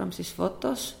out from these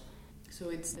photos. So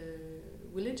it's the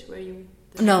village where you...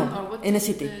 No, in a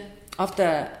city.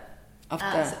 After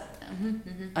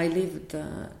I lived...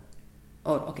 At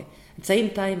the same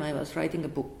time I was writing a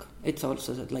book. It's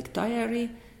also that, like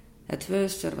diary. At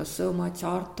first there was so much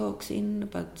art talks in,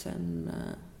 but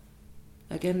then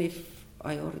again, if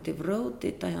I already wrote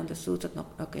it, I understood that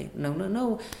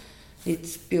no,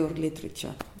 it's pure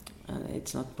literature.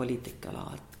 It's not political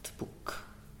art book.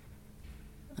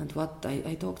 And what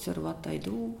I talked there, what I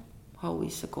do, how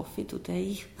is the coffee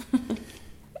today?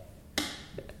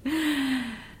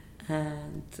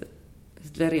 And it's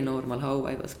very normal how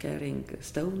I was carrying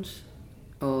stones,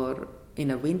 or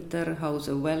in a winter how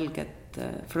the well get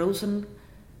frozen,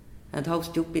 and how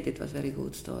stupid it was. Very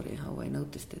good story how I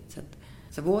noticed it, that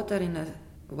the water in a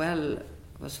well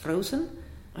was frozen.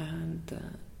 And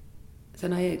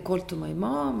then I called to my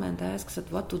mom and asked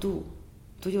that what to do.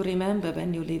 Do you remember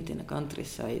when you lived in a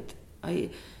countryside? I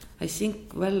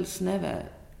think wells never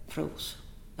froze,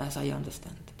 as I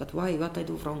understand. But why? What I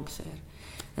do wrong there?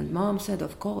 And mom said,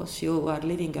 of course, you are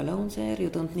living alone there, you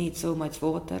don't need so much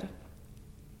water.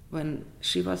 When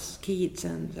she was kids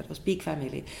and there was big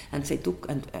family, and they took,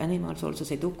 and animals also,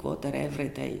 they took water every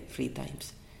day 3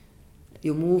 times.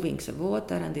 You're moving the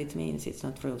water and it means it's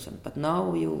not frozen. But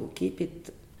now you keep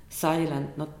it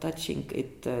silent, not touching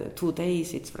it, 2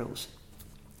 days it's frozen.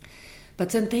 But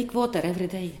then take water every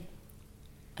day.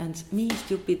 And me,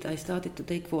 stupid, I started to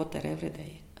take water every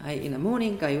day. In the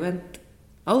morning I went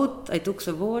out, I took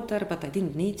the water, but I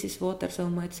didn't need this water so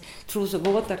much. Threw the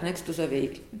water next to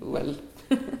the well.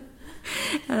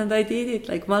 And I did it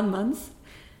like 1 month.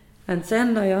 And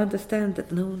then I understand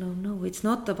that no, it's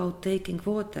not about taking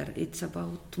water, it's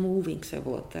about moving the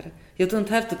water. You don't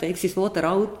have to take this water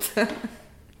out.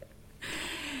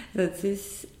 That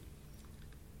is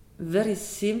very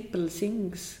simple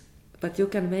things, but you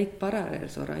can make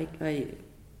parallels, or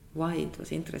why it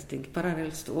was interesting,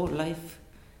 parallels to all life,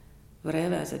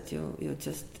 wherever that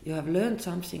you have learned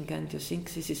something and you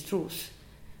think this is truth,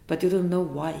 but you don't know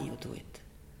why you do it.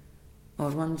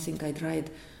 Or one thing I tried,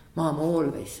 mom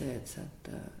always said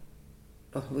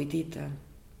that we did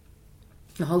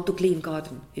how to clean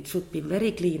garden. It should be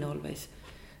very clean always.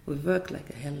 We work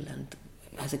like hell, and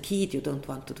as a kid you don't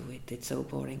want to do it. It's so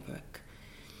boring work.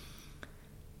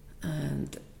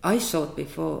 And I thought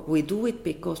before, we do it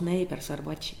because neighbors are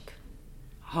watching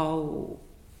how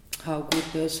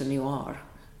good person you are,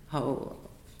 how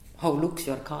looks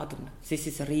your garden. This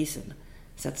is a reason.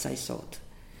 That's I thought.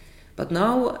 But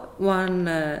now, one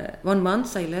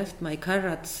month I left my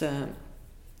carrots,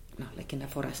 like in a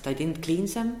forest. I didn't clean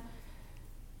them.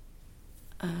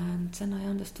 And then I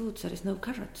understood there is no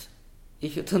carrots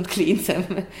if you don't clean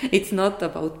them. It's not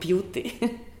about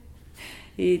beauty.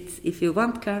 It's if you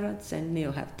want carrots, then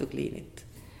you have to clean it.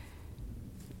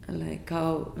 Like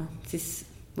how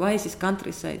why this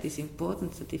countryside is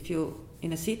important, that if you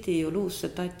in a city you lose the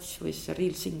touch with the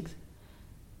real things.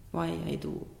 Why I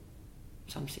do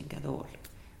something at all?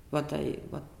 What I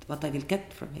will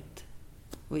get from it?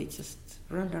 We just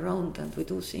run around and we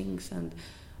do things, and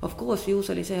of course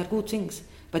usually they are good things,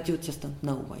 but you just don't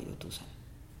know why you do them.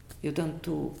 You don't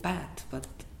do bad, but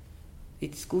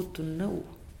it's good to know,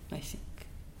 I think,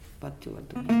 what you are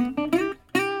doing.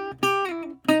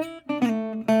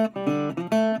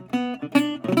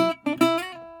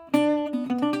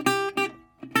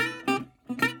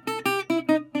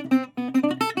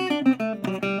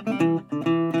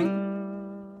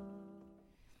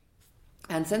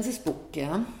 And then this book,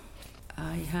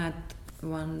 I had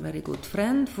one very good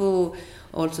friend who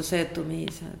also said to me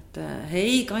that,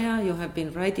 hey Kaja, you have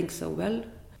been writing so well,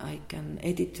 I can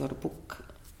edit your book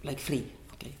like free.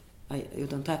 Okay, you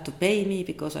don't have to pay me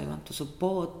because I want to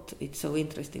support. It's so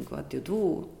interesting what you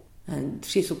do. And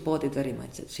she supported very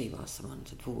much, that she was someone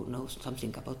who knows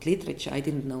something about literature. I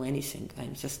didn't know anything. I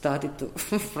just started to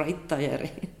write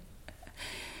diary.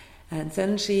 And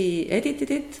then she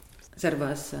edited it. There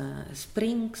was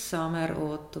spring, summer,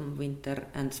 autumn, winter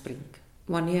and spring.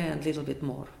 1 year and a little bit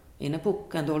more in a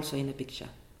book and also in a picture.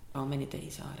 How many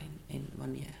days are in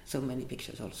 1 year? So many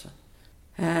pictures also.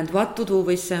 And what to do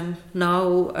with them?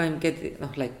 Now I'm getting,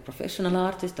 like professional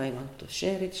artist, I want to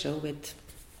share it, show it.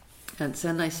 And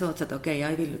then I thought that, okay,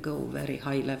 I will go very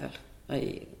high level.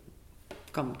 I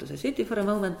come to the city for a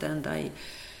moment and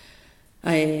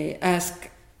I ask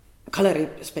gallery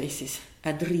spaces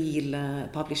and real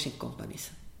publishing companies,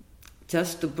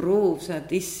 just to prove that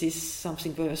this is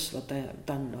something worth what I have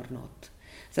done or not.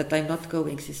 That I'm not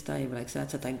going this time like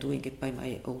that I'm doing it by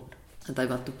my own. And I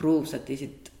want to prove that is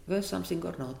it worth something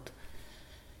or not.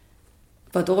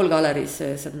 But all galleries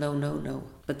said no.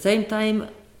 But same time,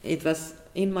 it was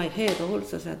in my head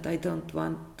also that I don't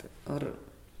want, or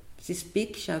this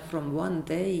picture from one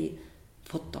day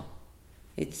photo.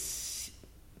 It's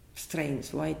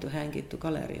strange, why to hang it to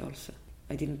gallery also.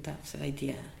 I didn't have the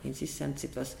idea. In this sense,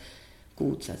 it was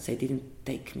good that they didn't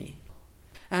take me.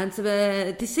 And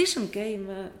the decision came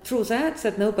through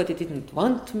that nobody didn't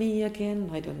want me again.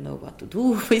 I don't know what to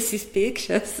do with these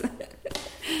pictures.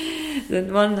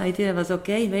 Then one idea was,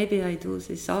 okay, maybe I do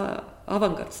this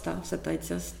avant-garde stuff, that I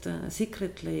just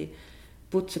secretly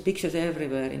put the pictures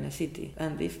everywhere in a city.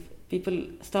 And if people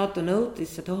start to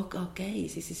notice that, okay,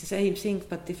 this is the same thing,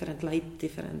 but different light,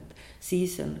 different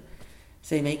season,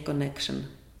 they make connection.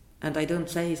 And I don't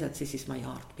say that this is my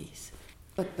art piece.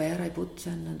 But where I put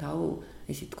them and how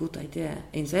is it good idea?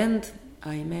 In the end,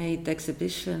 I made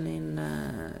exhibition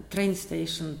in train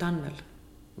station tunnel,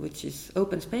 which is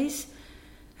open space,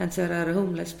 and there are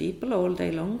homeless people all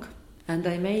day long. And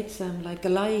I made them like a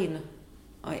line,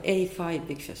 A5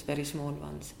 pictures, very small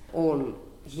ones, all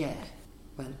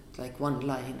went like one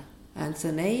line. And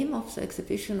the name of the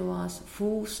exhibition was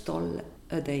Who Stole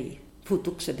a Day? Who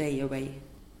took the day away?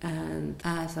 And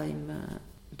as I'm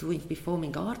doing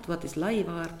performing art, what is live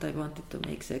art, I wanted to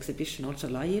make the exhibition also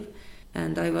live.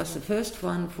 And I was the first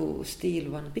one who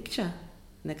steal one picture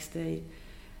next day.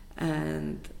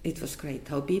 And it was great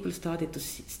how people started to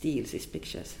steal these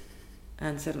pictures.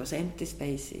 And there was empty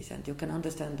spaces, and you can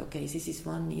understand, okay, this is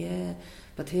 1 year,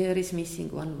 but here is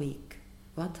missing 1 week.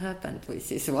 What happened with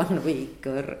this 1 week,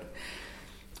 or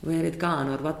where it gone,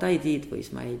 or what I did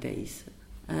with my days.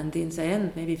 And in the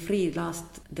end, maybe 3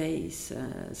 last days,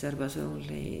 there was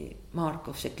only mark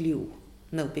of the glue,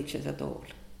 no pictures at all,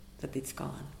 that it's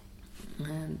gone.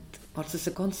 And also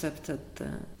the concept that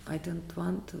I don't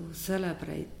want to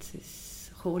celebrate this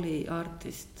holy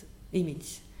artist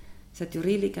image, that you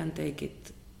really can take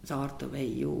it, the art away,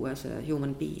 you as a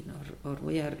human being, or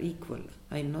we are equal.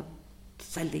 I'm not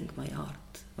selling my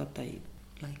art, what I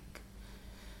like.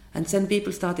 And then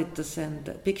people started to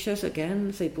send pictures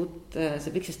again. They put the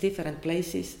pictures different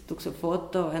places, took a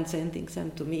photo and sending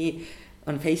them to me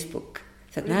on Facebook.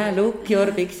 Said, look,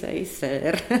 your picture is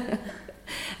there.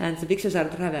 And the pictures are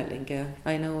traveling.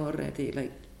 I know already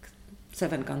like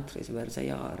 7 countries where they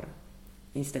are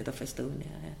instead of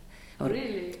Estonia. Or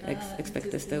really?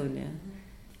 Expect Estonia.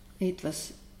 It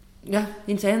was,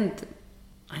 in the end,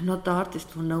 I'm not the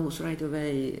artist who knows right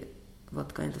away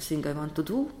what kind of thing I want to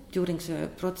do. During the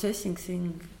processing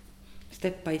thing,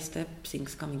 step by step,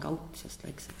 things coming out just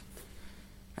like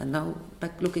that. And now,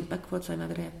 looking backwards, I'm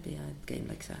very happy it came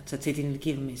like that they didn't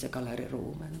give me the gallery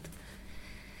room.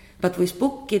 But with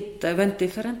book, it went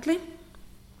differently.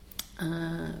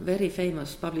 Very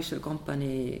famous publisher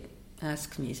company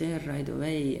asked me there right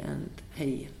away, and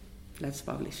hey, let's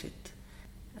publish it.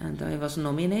 And I was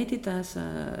nominated as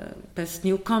a best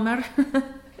newcomer.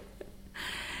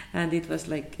 And it was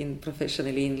like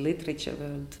professionally in literature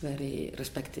world, very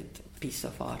respected piece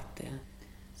of art. Yeah.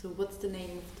 So what's the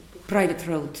name of the book? Private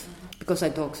Road, because I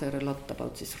talk there a lot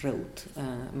about this road,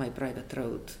 my private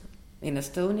road in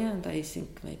Estonia, and I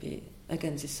think maybe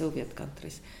against the Soviet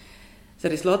countries.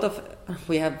 There is a lot of,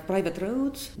 we have private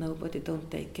roads, nobody don't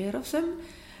take care of them,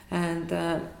 and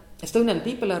Estonian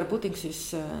people are putting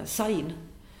this sign,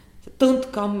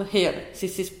 don't come here,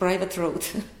 this is private road.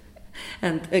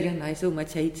 And again, I so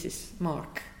much hate this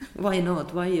mark. Why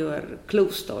not? Why you are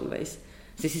closed always?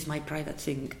 This is my private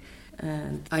thing.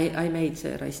 And I made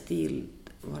there, I steal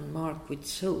one mark which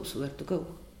shows where to go.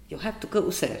 You have to go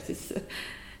there, this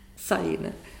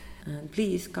sign. And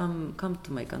please come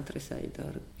to my countryside,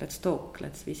 or let's talk,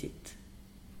 let's visit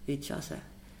each other.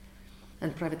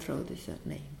 And Private Road is that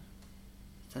name.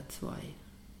 That's why.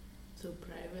 So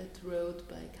Private Road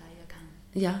by Kaja Kann.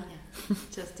 Yeah.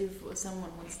 Just if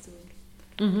someone wants to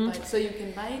buy it. So you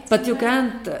can buy it. But you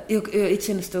can't, it's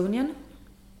in Estonian.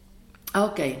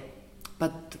 Okay,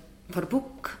 but for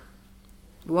book,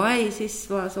 why this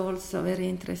was also very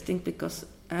interesting, because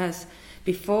as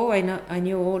before I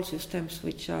knew all systems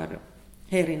which are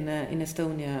here in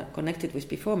Estonia connected with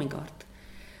performing art,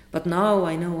 but now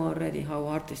I know already how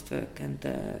artists work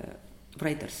and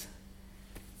writers,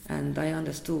 and I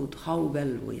understood how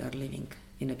well we are living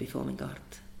in a performing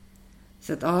art.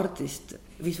 That artists,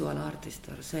 visual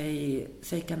artists, they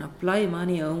can apply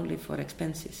money only for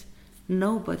expenses.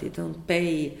 Nobody don't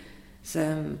pay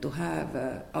them to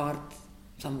have art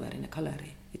somewhere in a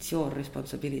gallery. It's your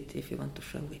responsibility if you want to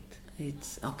show it.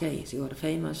 It's okay, so you are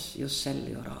famous, you sell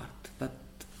your art, but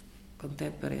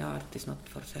contemporary art is not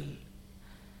for sale.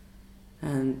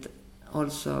 And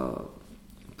also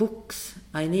books,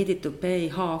 I needed to pay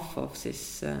half of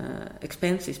this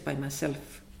expenses by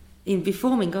myself. In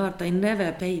performing art, I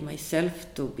never pay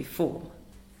myself to perform.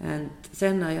 And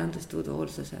then I understood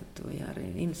also that we are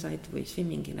inside, we're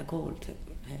swimming in a cold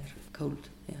air, cold,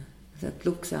 yeah. That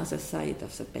looks the other side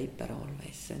of the paper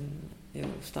always, and you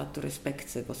start to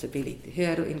respect the possibility.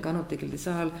 Here in Kanuti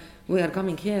Gildisaal, we are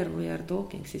coming here, we are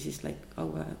talking, this is like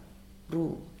our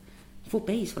room. Who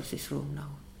pays for this room now?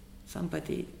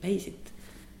 Somebody pays it.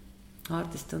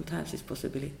 Artists don't have these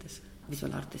possibilities,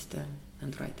 visual artists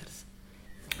and writers.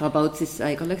 About this,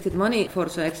 I collected money for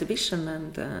the exhibition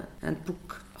and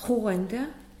book. Hooandja.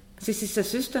 This is a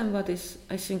system that is,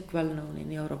 I think, well known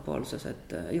in Europe also,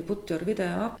 that you put your video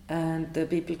up and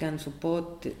people can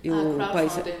support you by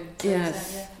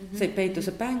yes, they pay to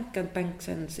the bank, and bank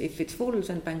sends, if it's full,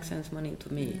 then bank sends money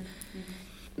to me.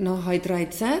 No, I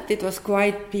tried that. It was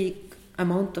quite big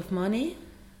amount of money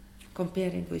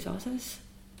comparing with others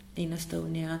in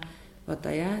Estonia, what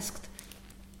I asked.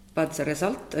 But the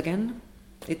result, again,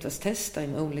 it was test,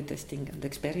 I'm only testing and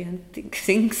experimenting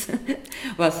things,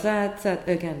 was that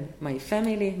again, my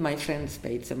family, my friends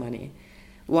paid the money.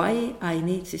 Why I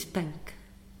need this bank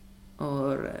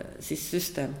or this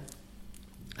system?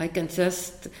 I can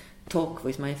just talk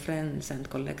with my friends and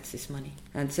collect this money.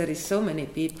 And there is so many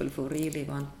people who really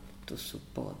want to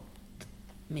support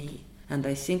me. And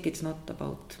I think it's not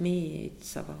about me,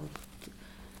 it's about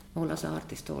all other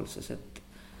artists also, that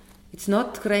it's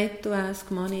not great to ask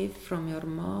money from your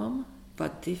mom,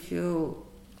 but if your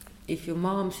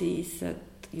mom sees that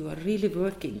you are really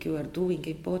working, you are doing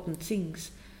important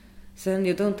things, then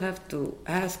you don't have to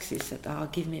ask this,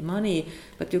 that, give me money,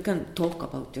 but you can talk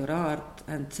about your art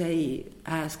and say,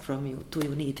 ask from you, do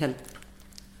you need help?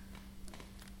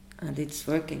 And it's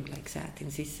working like that. In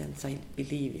this sense, I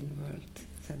believe in the world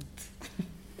that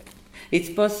it's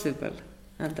possible,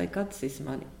 and I got this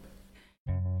money.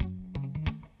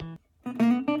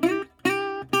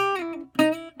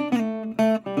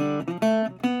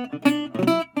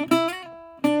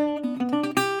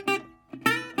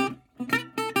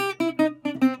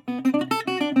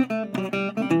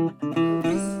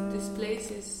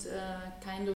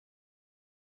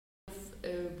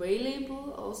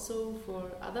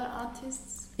 For other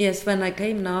artists? Yes, when I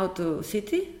came now to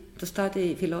city to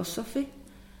study philosophy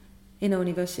in a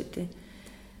university,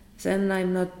 then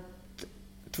I'm not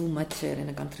too much there in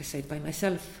the countryside by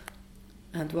myself.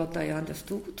 And what I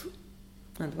understood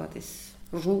and what is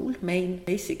main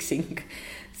basic thing,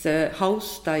 the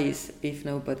house dies if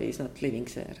nobody is not living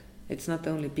there. It's not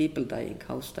only people dying,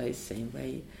 house dies same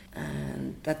way.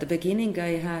 And at the beginning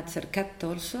I had their cat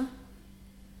also,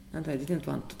 and I didn't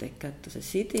want to take cat to the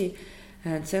city.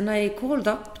 And then I called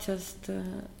up, just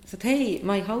said, hey,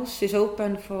 my house is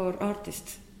open for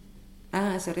artists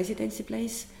as a residency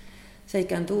place. They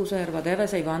can do there whatever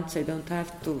they want. They don't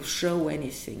have to show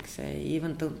anything. They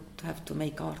even don't have to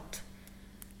make art.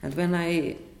 And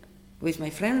when with my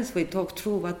friends, we talked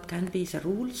through what can be the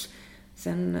rules.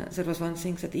 Then there was one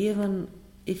thing that even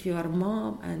if you are a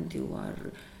mom and you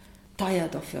are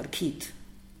tired of your kid,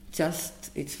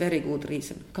 it's very good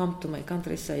reason. Come to my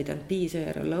countryside and be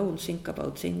there alone, think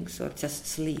about things, or just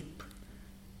sleep.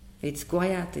 It's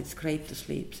quiet, it's great to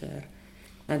sleep there.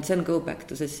 And then go back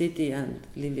to the city and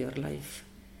live your life.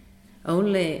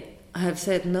 Only I have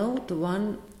said no to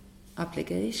one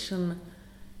application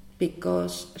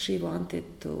because she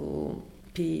wanted to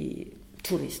be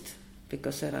tourist,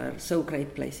 because there are so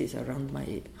great places around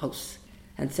my house.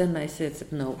 And then I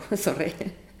said no, sorry,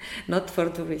 not for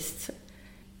tourists.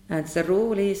 And the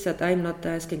rule is that I'm not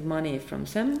asking money from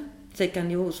them. They can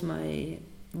use my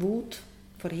wood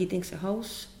for heating the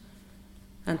house.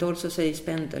 And also they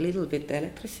spend a little bit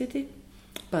electricity.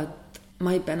 But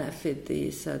my benefit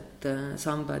is that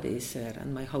somebody is there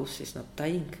and my house is not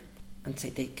dying. And they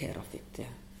take care of it, yeah.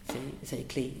 They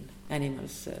clean.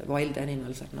 Animals, wild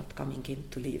animals are not coming in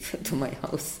to live to my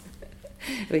house.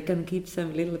 We can keep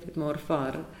them a little bit more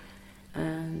far.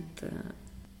 And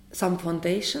some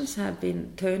foundations have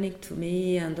been turning to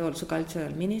me and also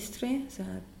cultural ministry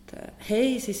that,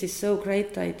 hey, this is so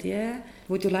great idea.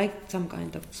 Would you like some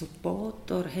kind of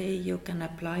support? Or, hey, you can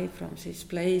apply from this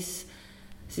place.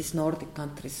 These Nordic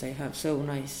countries, they have so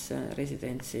nice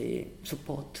residency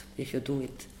support if you do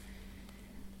it.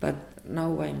 But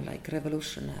now I'm like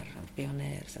revolutionary and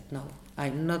pioneer that no,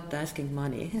 I'm not asking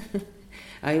money.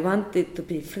 I want it to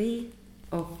be free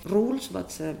of rules what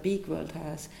the big world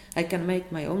has. I can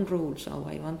make my own rules how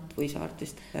I want with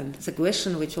artists. And the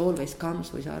question which always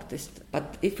comes with artists,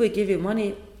 but if we give you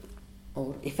money,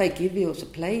 or if I give you the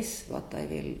place, what I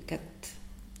will get?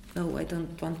 No, I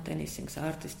don't want anything. The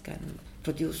artist can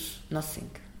produce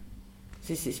nothing.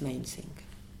 This is main thing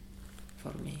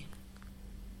for me.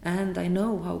 And I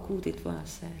know how good it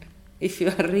was there. If you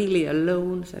are really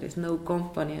alone, there is no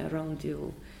company around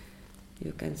you,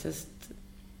 you can just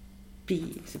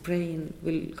be, the brain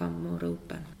will come more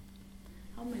open.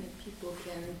 How many people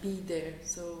can be there?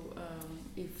 So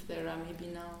if there are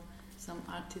maybe now some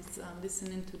artists are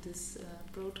listening to this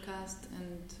broadcast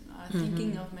and are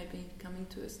thinking of maybe coming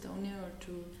to Estonia or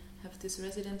to have this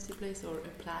residency place or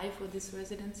apply for this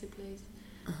residency place?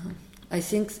 I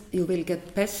think you will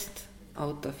get best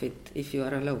out of it if you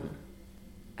are alone.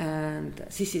 And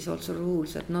this is also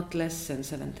rules that not less than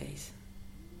 7 days.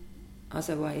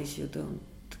 Otherwise you don't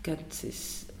get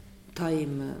this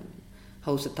time,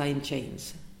 how the time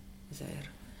changes there.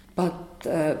 But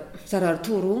there are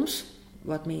 2 rooms,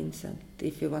 what means that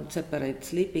if you want separate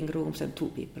sleeping rooms and 2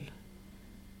 people.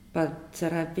 But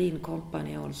there have been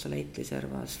company also lately, there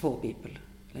was 4 people.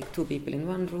 Like 2 people in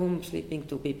one room, sleeping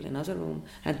 2 people in another room,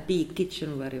 and big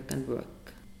kitchen where you can work.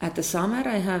 At the summer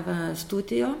I have a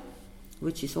studio,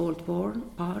 which is old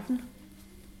barn,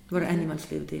 where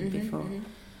animals lived in before.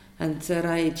 And there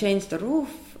I changed the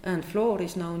roof, and floor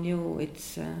is now new.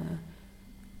 It's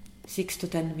 6 to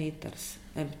 10 meters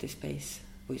empty space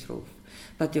with roof.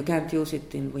 But you can't use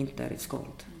it in winter, it's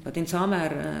cold. But in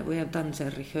summer we have done the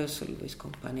rehearsal with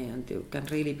company, and you can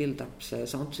really build up the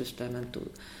sound system and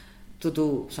to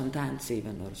do some dance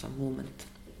even or some movement.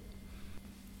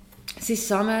 This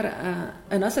summer,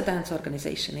 another dance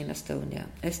organization in Estonia,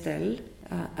 Estel,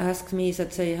 asked me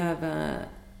that they have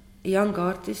young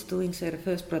artists doing their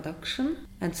first production,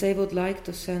 and they would like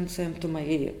to send them to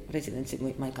my residency,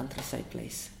 my countryside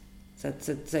place. That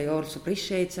they also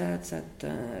appreciate that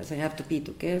they have to be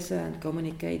together and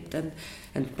communicate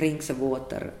and bring the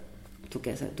water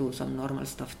together, do some normal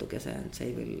stuff together, and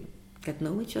they will get to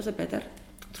know each other better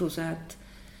through that.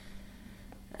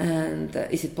 And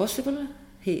is it possible?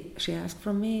 She asked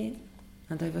from me,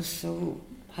 and I was so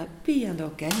happy. And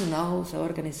okay, now the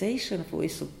organization who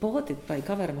is supported by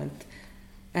government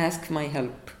asked my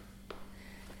help.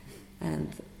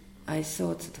 And I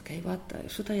thought that, okay,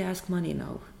 what should I ask money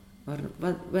now? Or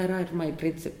where are my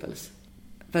principles?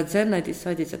 But then I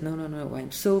decided that no,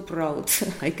 I'm so proud.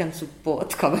 I can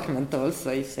support government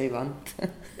also if they want.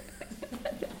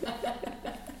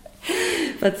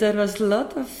 But there was a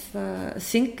lot of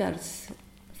thinkers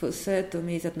who said to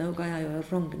me that no, Kaja, you are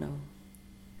wrong now.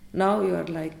 Now you are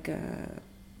like,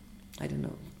 I don't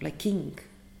know, like king.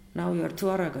 Now you are too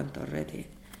arrogant already.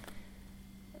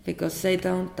 because they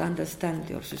don't understand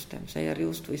your system. They are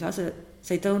used with other,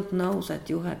 they don't know that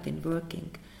you have been working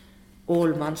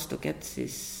all months to get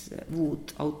this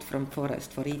wood out from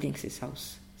forest for eating this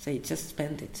house. They just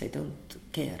spend it, they don't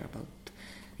care about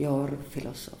your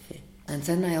philosophy. And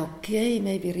then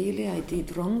maybe really I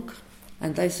did wrong.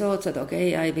 And I thought that,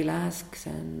 I will ask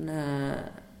then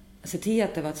the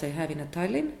theater what they have in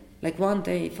Tallinn, like one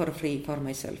day for free for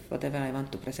myself, whatever I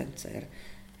want to present there.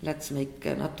 Let's make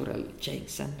a natural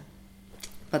change then.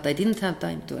 But I didn't have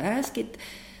time to ask it.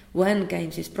 When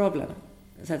came this problem?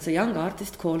 That the young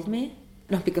artist called me,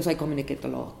 not because I communicate a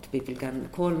lot, people can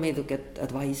call me to get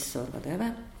advice or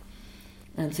whatever.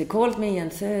 And they called me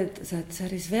and said that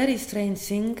there is very strange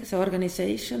thing. The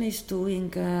organization is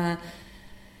doing a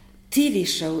TV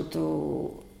show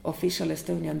to official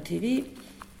Estonian TV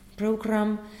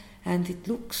program, and it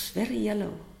looks very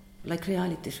yellow, like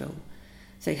reality show.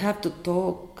 They have to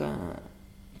talk,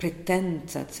 pretend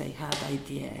that they had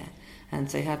idea, and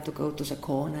they have to go to the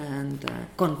corner and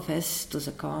confess to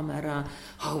the camera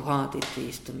how hard it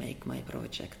is to make my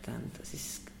project. And this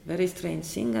is very strange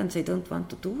thing, and they don't want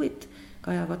to do it.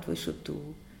 Kaja, what we should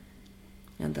do?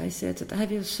 And I said that,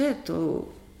 have you said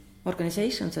to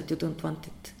organizations that you don't want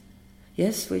it?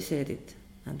 Yes, we said it.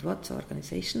 And what the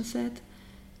organization said?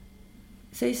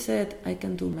 They said, I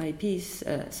can do my piece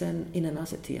then in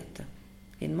another theater.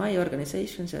 In my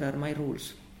organization, there are my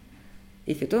rules.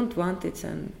 If you don't want it,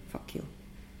 then fuck you.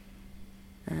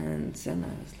 And then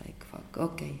I was like, fuck,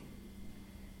 okay.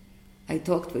 I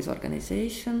talked with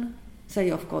organization. They,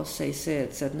 of course, they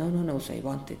said, no, they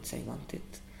want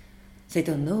it. They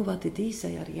don't know what it is,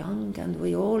 they are young, and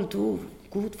we all do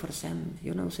good for them.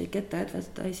 They get the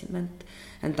advertisement.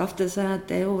 And after that,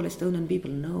 they all Estonian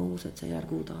people know that they are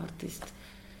good artists.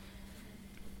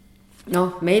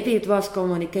 No, maybe it was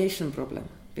communication problem,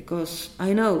 because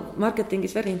I know marketing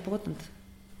is very important,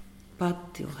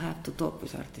 but you have to talk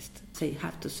with artists. They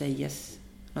have to say yes,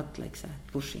 not like that,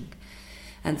 pushing.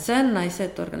 And then I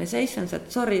said to organizations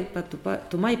that, sorry, but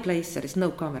to my place there is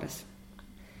no cameras.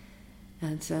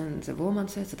 And then the woman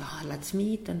said, let's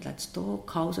meet and let's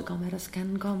talk how the cameras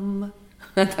can come.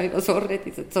 And I was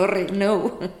already said, sorry,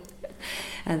 no.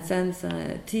 And then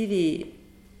the TV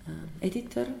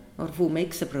editor, or who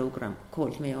makes the program,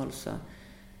 called me also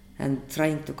and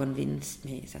trying to convince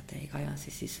me that, hey, Kaja,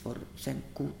 this is for them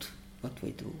good, what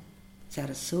we do. There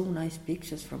are so nice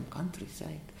pictures from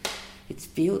countryside. It's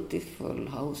beautiful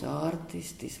how the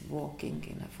artist is walking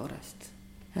in a forest.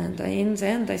 And in the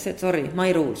end I said, sorry,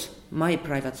 my rules, my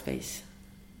private space,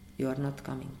 you are not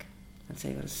coming. And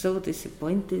they were so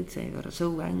disappointed, they were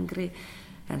so angry.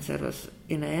 And there was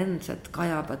in the end that,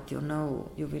 Kaja, but you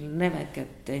will never get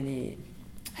any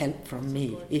help from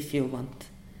me if you want.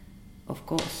 Of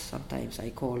course, sometimes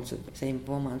I call the same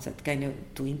woman that, can you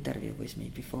do interview with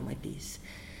me before my piece?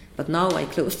 But now I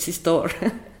closed this door.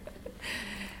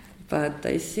 But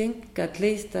I think at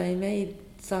least I made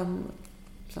some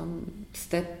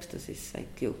steps to this,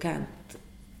 like you can't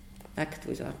act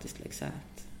with artists like that.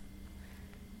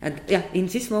 And yeah, in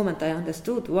this moment I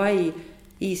understood why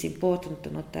it's important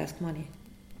to not ask money.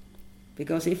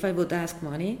 Because if I would ask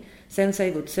money, then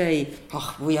they would say,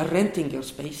 we are renting your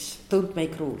space, don't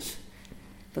make rules.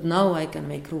 But now I can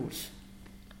make rules.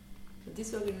 But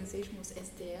this organization was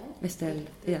STL? STL,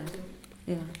 yeah.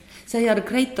 Yeah, they are a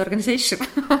great organization.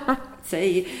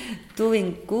 They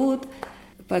doing good,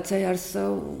 but they are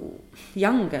so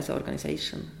young as an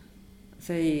organization.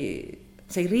 They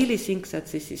really think that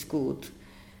this is good,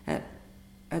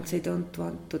 and they don't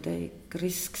want to take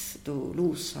risks to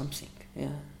lose something.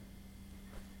 Yeah.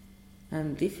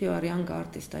 And if you are a young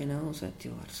artist, I know that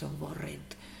you are so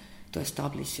worried to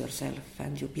establish yourself,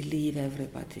 and you believe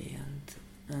everybody,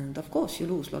 and of course you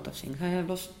lose a lot of things. I have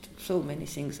lost so many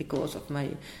things because of my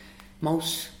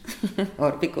mouse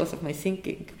or because of my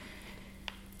thinking.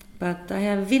 But I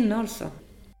have win also.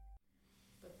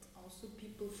 But also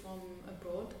people from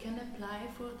abroad can apply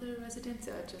for the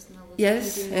residency? I just now was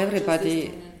yes,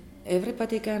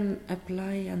 everybody can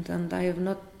apply, and I have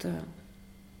not,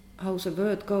 how the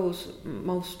word goes,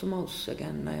 mouse to mouse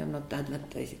again, I am not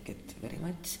advertising it very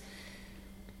much.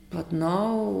 But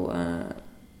now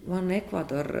one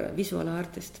Ecuador visual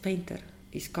artist, painter,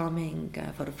 is coming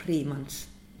for 3 months,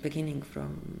 beginning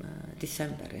from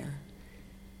December, yeah.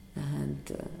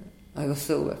 And I was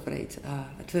so afraid.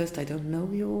 At first I don't know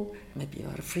you, maybe you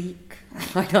are a freak.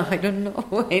 I don't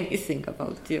know anything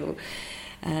about you.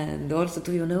 And also,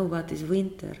 do you know what is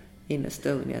winter in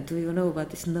Estonia? Do you know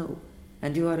what is snow?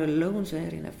 And you are alone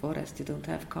there in a forest, you don't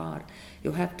have car.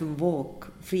 You have to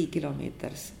walk 3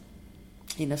 kilometers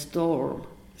in a storm,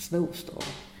 snowstorm.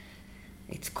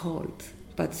 It's cold.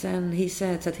 But then he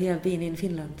said that he had been in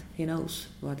Finland. He knows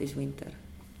what is winter.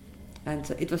 And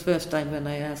it was first time when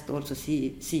I asked also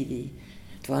CV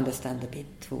to understand a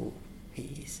bit who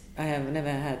he is. I have never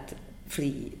had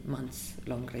 3 months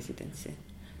long residency.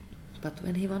 But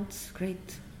when he wants,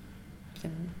 great.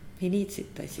 Then he needs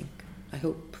it, I think. I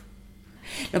hope.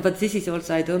 No, but this is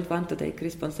also, I don't want to take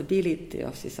responsibility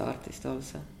of this artist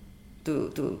also.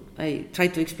 I try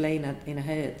to explain it in a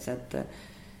head that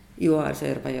you are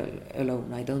there by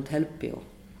alone, I don't help you.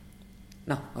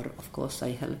 No, or of course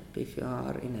I help if you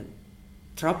are in a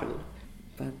trouble,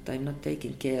 but I'm not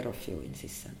taking care of you in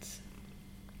this sense.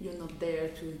 You're not there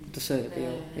to serve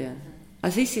you, yeah.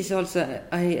 And this is also,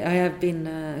 I have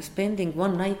been spending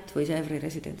one night with every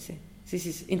residency. This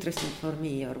is interesting for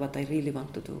me, or what I really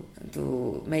want to do,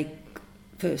 to make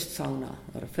first sauna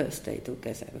or first day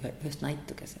together, first night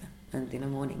together, and in the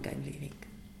morning I'm leaving.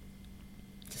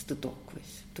 Just to talk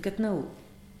with, to get know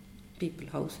people,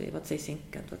 what they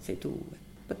think and what they do.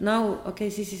 But now, okay,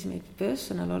 this is maybe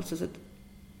personal also, that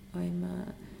I'm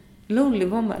a lonely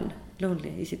woman.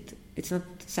 Lonely, is it? It's not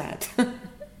sad.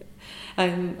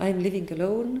 I'm living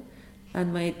alone,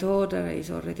 and my daughter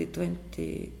is already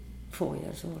 24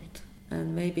 years old.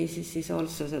 And maybe this is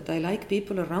also that I like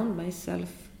people around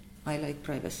myself. I like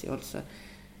privacy also.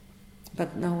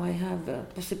 But now I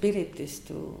have possibilities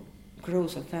to grow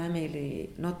a family,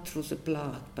 not through the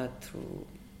blood, but through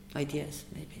ideas,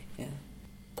 maybe, yeah.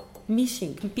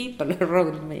 Missing people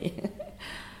around me.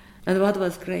 And what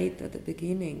was great at the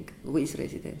beginning with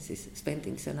residencies,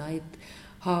 spending the night,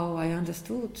 how I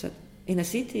understood that in a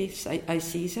city, I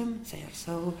see them, they are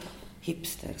so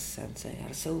hipsters and they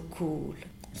are so cool,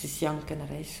 this young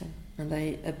generation. And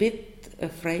I'm a bit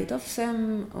afraid of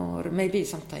them, or maybe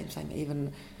sometimes I'm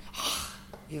even,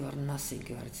 you are nothing,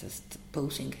 you are just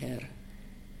posing here.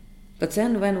 But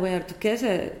then when we are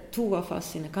together, 2 of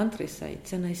us in the countryside,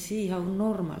 then I see how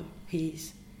normal he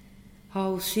is,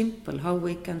 how simple, how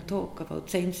we can talk about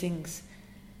same things.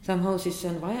 Somehow this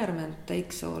environment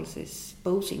takes all this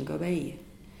posing away.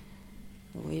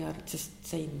 We are just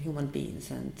same human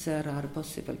beings, and there are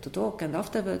possible to talk. And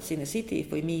afterwards in a city,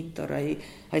 if we meet or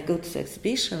I go to the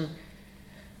exhibition,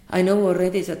 I know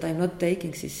already that I'm not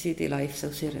taking this city life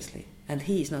so seriously, and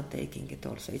he is not taking it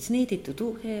also. It's needed to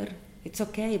do here, it's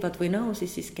okay, but we know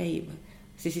this is game,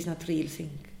 this is not real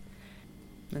thing.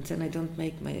 And then I don't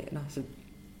make the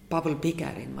bubble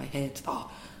bigger in my head.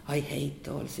 I hate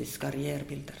all these career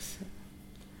builders.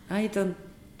 I don't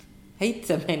hate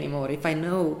them anymore. If I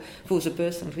know who the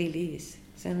person really is,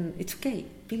 then it's okay.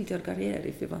 Build your career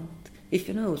if you want, if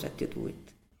you know that you do it.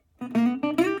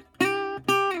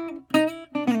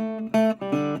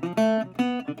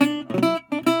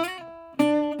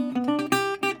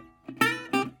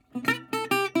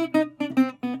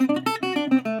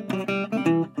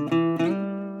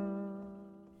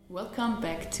 Welcome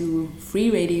back to Free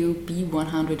Radio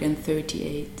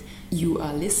B138. You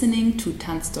are listening to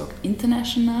tanztalk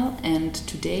International, and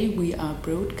today we are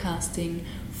broadcasting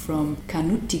from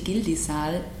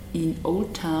Kanuti-Gildisaal in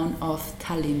Old Town of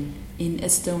Tallinn in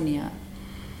Estonia.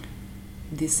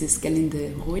 This is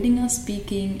Galinde Reudinger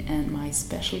speaking, and my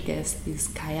special guest is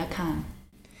Kaja Kann.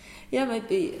 Yeah,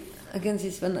 maybe again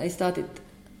this when I started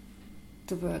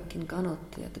to work in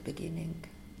Kanuti at the beginning.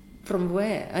 From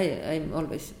where I'm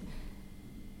always,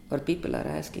 or people are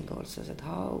asking also that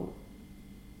how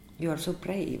you are so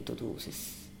brave to do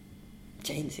these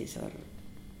changes or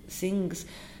things,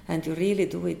 and you really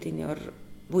do it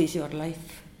with your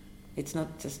life. It's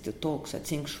not just to talk that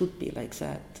things should be like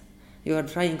that. You are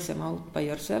trying them out by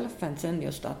yourself, and then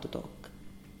you start to talk.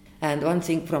 And one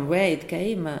thing from where it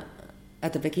came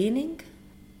at the beginning,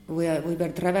 we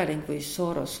were traveling with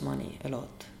Soros money a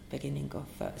lot, beginning of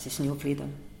this new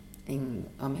freedom. In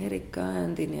America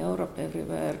and in Europe,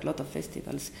 everywhere, a lot of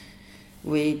festivals.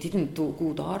 We didn't do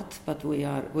good art, but we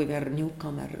were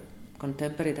newcomer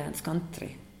contemporary dance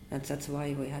country, and that's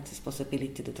why we had this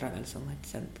possibility to travel so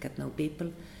much and get know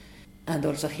people. And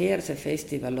also here, the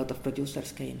festival, a lot of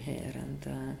producers came here,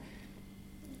 and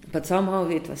but somehow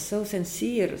it was so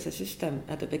sincere, the system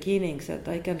at the beginning, that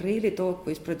I can really talk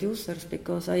with producers,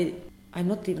 because I'm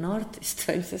not even an artist,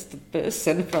 I'm just a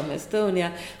person from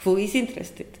Estonia who is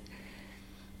interested.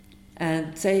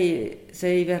 And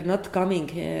they were not coming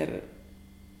here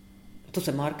to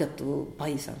the market to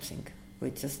buy something.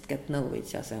 We just get know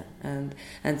each other. And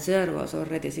there was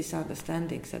already this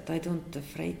understanding that I don't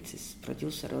afraid this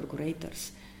producer or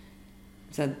curators.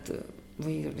 That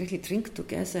we really drink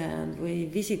together and we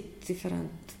visit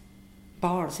different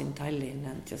bars in Tallinn,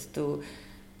 and just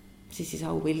this is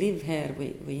how we live here.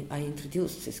 I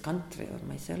introduced this country or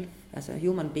myself as a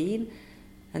human being,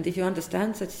 And if you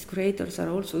understand that these creators are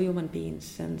also human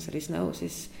beings, and there is no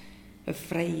this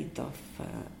afraid of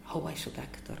how I should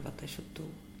act or what I should do.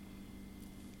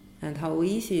 And how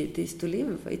easy it is to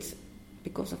live, it's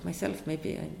because of myself,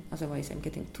 maybe otherwise I'm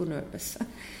getting too nervous.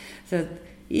 That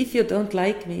if you don't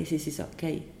like me, this is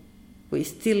okay. We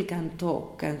still can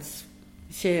talk and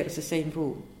share the same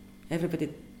room. Everybody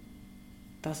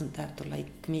doesn't have to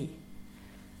like me.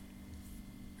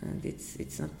 And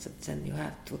it's not that then you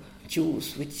have to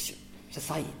choose which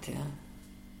side. Yeah?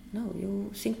 No,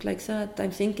 you think like that,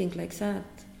 I'm thinking like that.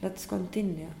 Let's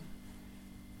continue.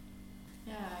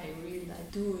 Yeah, I really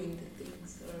like doing the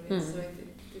things. So I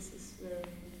think this is very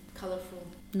colorful.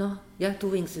 No, yeah,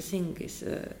 doing the thing is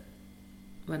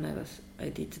when I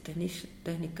did the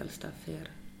technical stuff here.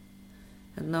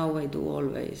 And now I do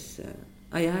always,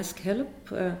 I ask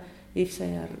help if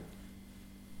they are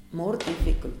more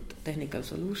difficult technical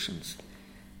solutions,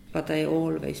 but I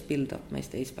always build up my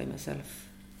stage by myself.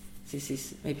 This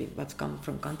is maybe what's come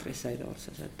from countryside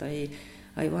also, that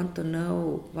I want to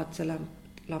know what the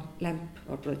lamp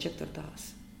or projector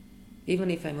does.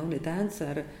 Even if I'm only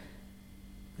dancer,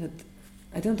 that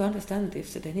I don't understand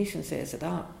if the technician says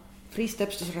that 3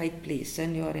 steps to the right please,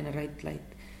 then you are in a right light.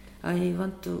 I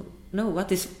want to know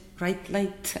what is right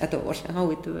light at all,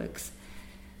 how it works.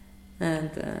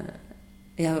 And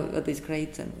yeah, what is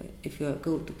great, and if you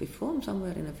go to perform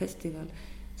somewhere in a festival,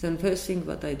 then first thing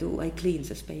what I do, I clean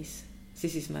the space.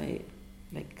 This is my,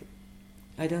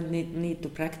 I don't need to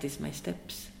practice my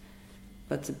steps,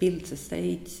 but to build the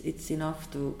stage, it's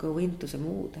enough to go into the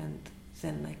mood and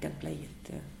then I can play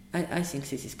it. I think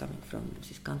this is coming from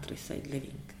this countryside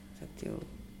living, that you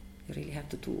really have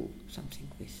to do something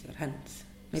with your hands.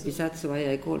 Maybe that's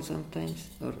why I call sometimes,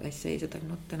 or I say that I'm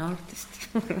not an artist,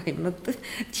 or I'm not a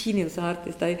genius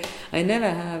artist. I never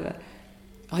have an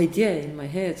idea in my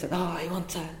head that, I want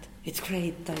that, it's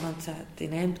great, I want that.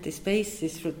 In empty space,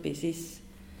 this should be this.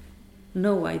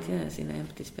 No ideas in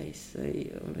empty space.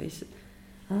 I always,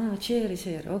 chair is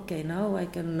here, okay, now I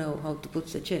can know how to put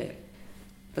the chair.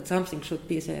 But something should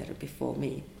be there before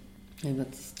me. I'm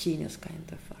not this genius kind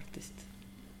of artist.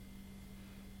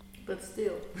 But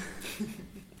still,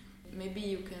 maybe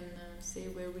you can say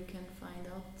where we can find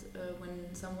out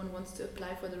when someone wants to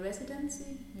apply for the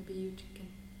residency. Maybe you can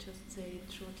just say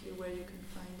shortly where you can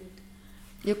find it.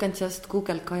 You can just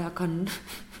Google Kaja Kann.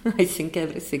 I think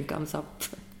everything comes up.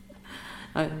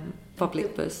 I'm a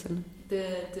public person.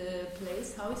 The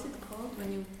place, how is it called?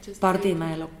 When you just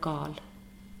Pardimäe lokaal.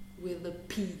 With a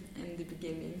P in the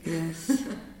beginning. Yes,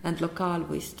 and lokaal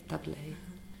with double A.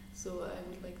 So I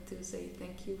would like to say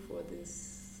thank you for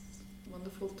this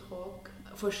wonderful talk,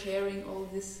 for sharing all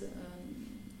these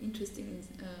interesting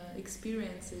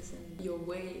experiences and your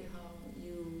way how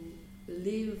you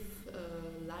live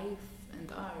life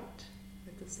and art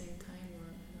at the same time, or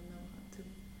I don't know how to.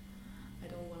 I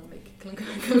don't want to make a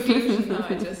conclusion now.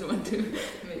 I just want to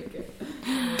make a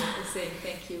say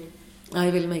thank you. I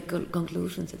will make a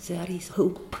conclusion that there is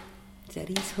hope. There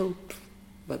is hope.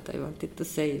 What I wanted to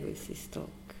say with this talk.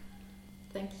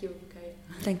 Thank you, Kaja.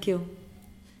 Thank you.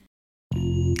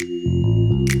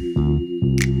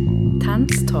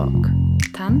 Tanztalk.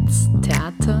 Tanz,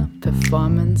 Theater,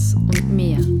 Performance und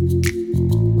mehr.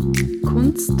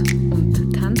 Kunst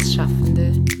und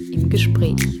Tanzschaffende im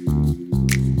Gespräch.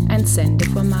 Ein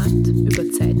Sendeformat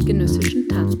über zeitgenössischen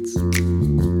Tanz.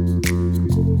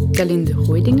 Galinde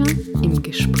Rödinger im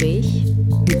Gespräch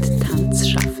mit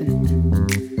Tanzschaffenden.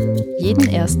 Jeden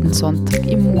ersten Sonntag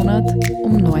im Monat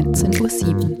um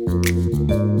 19:07 Uhr.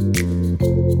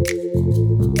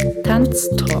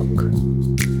 Tanztalk.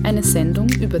 Eine Sendung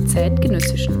über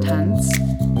zeitgenössischen Tanz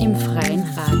im freien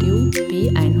Radio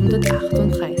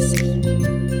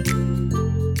B138.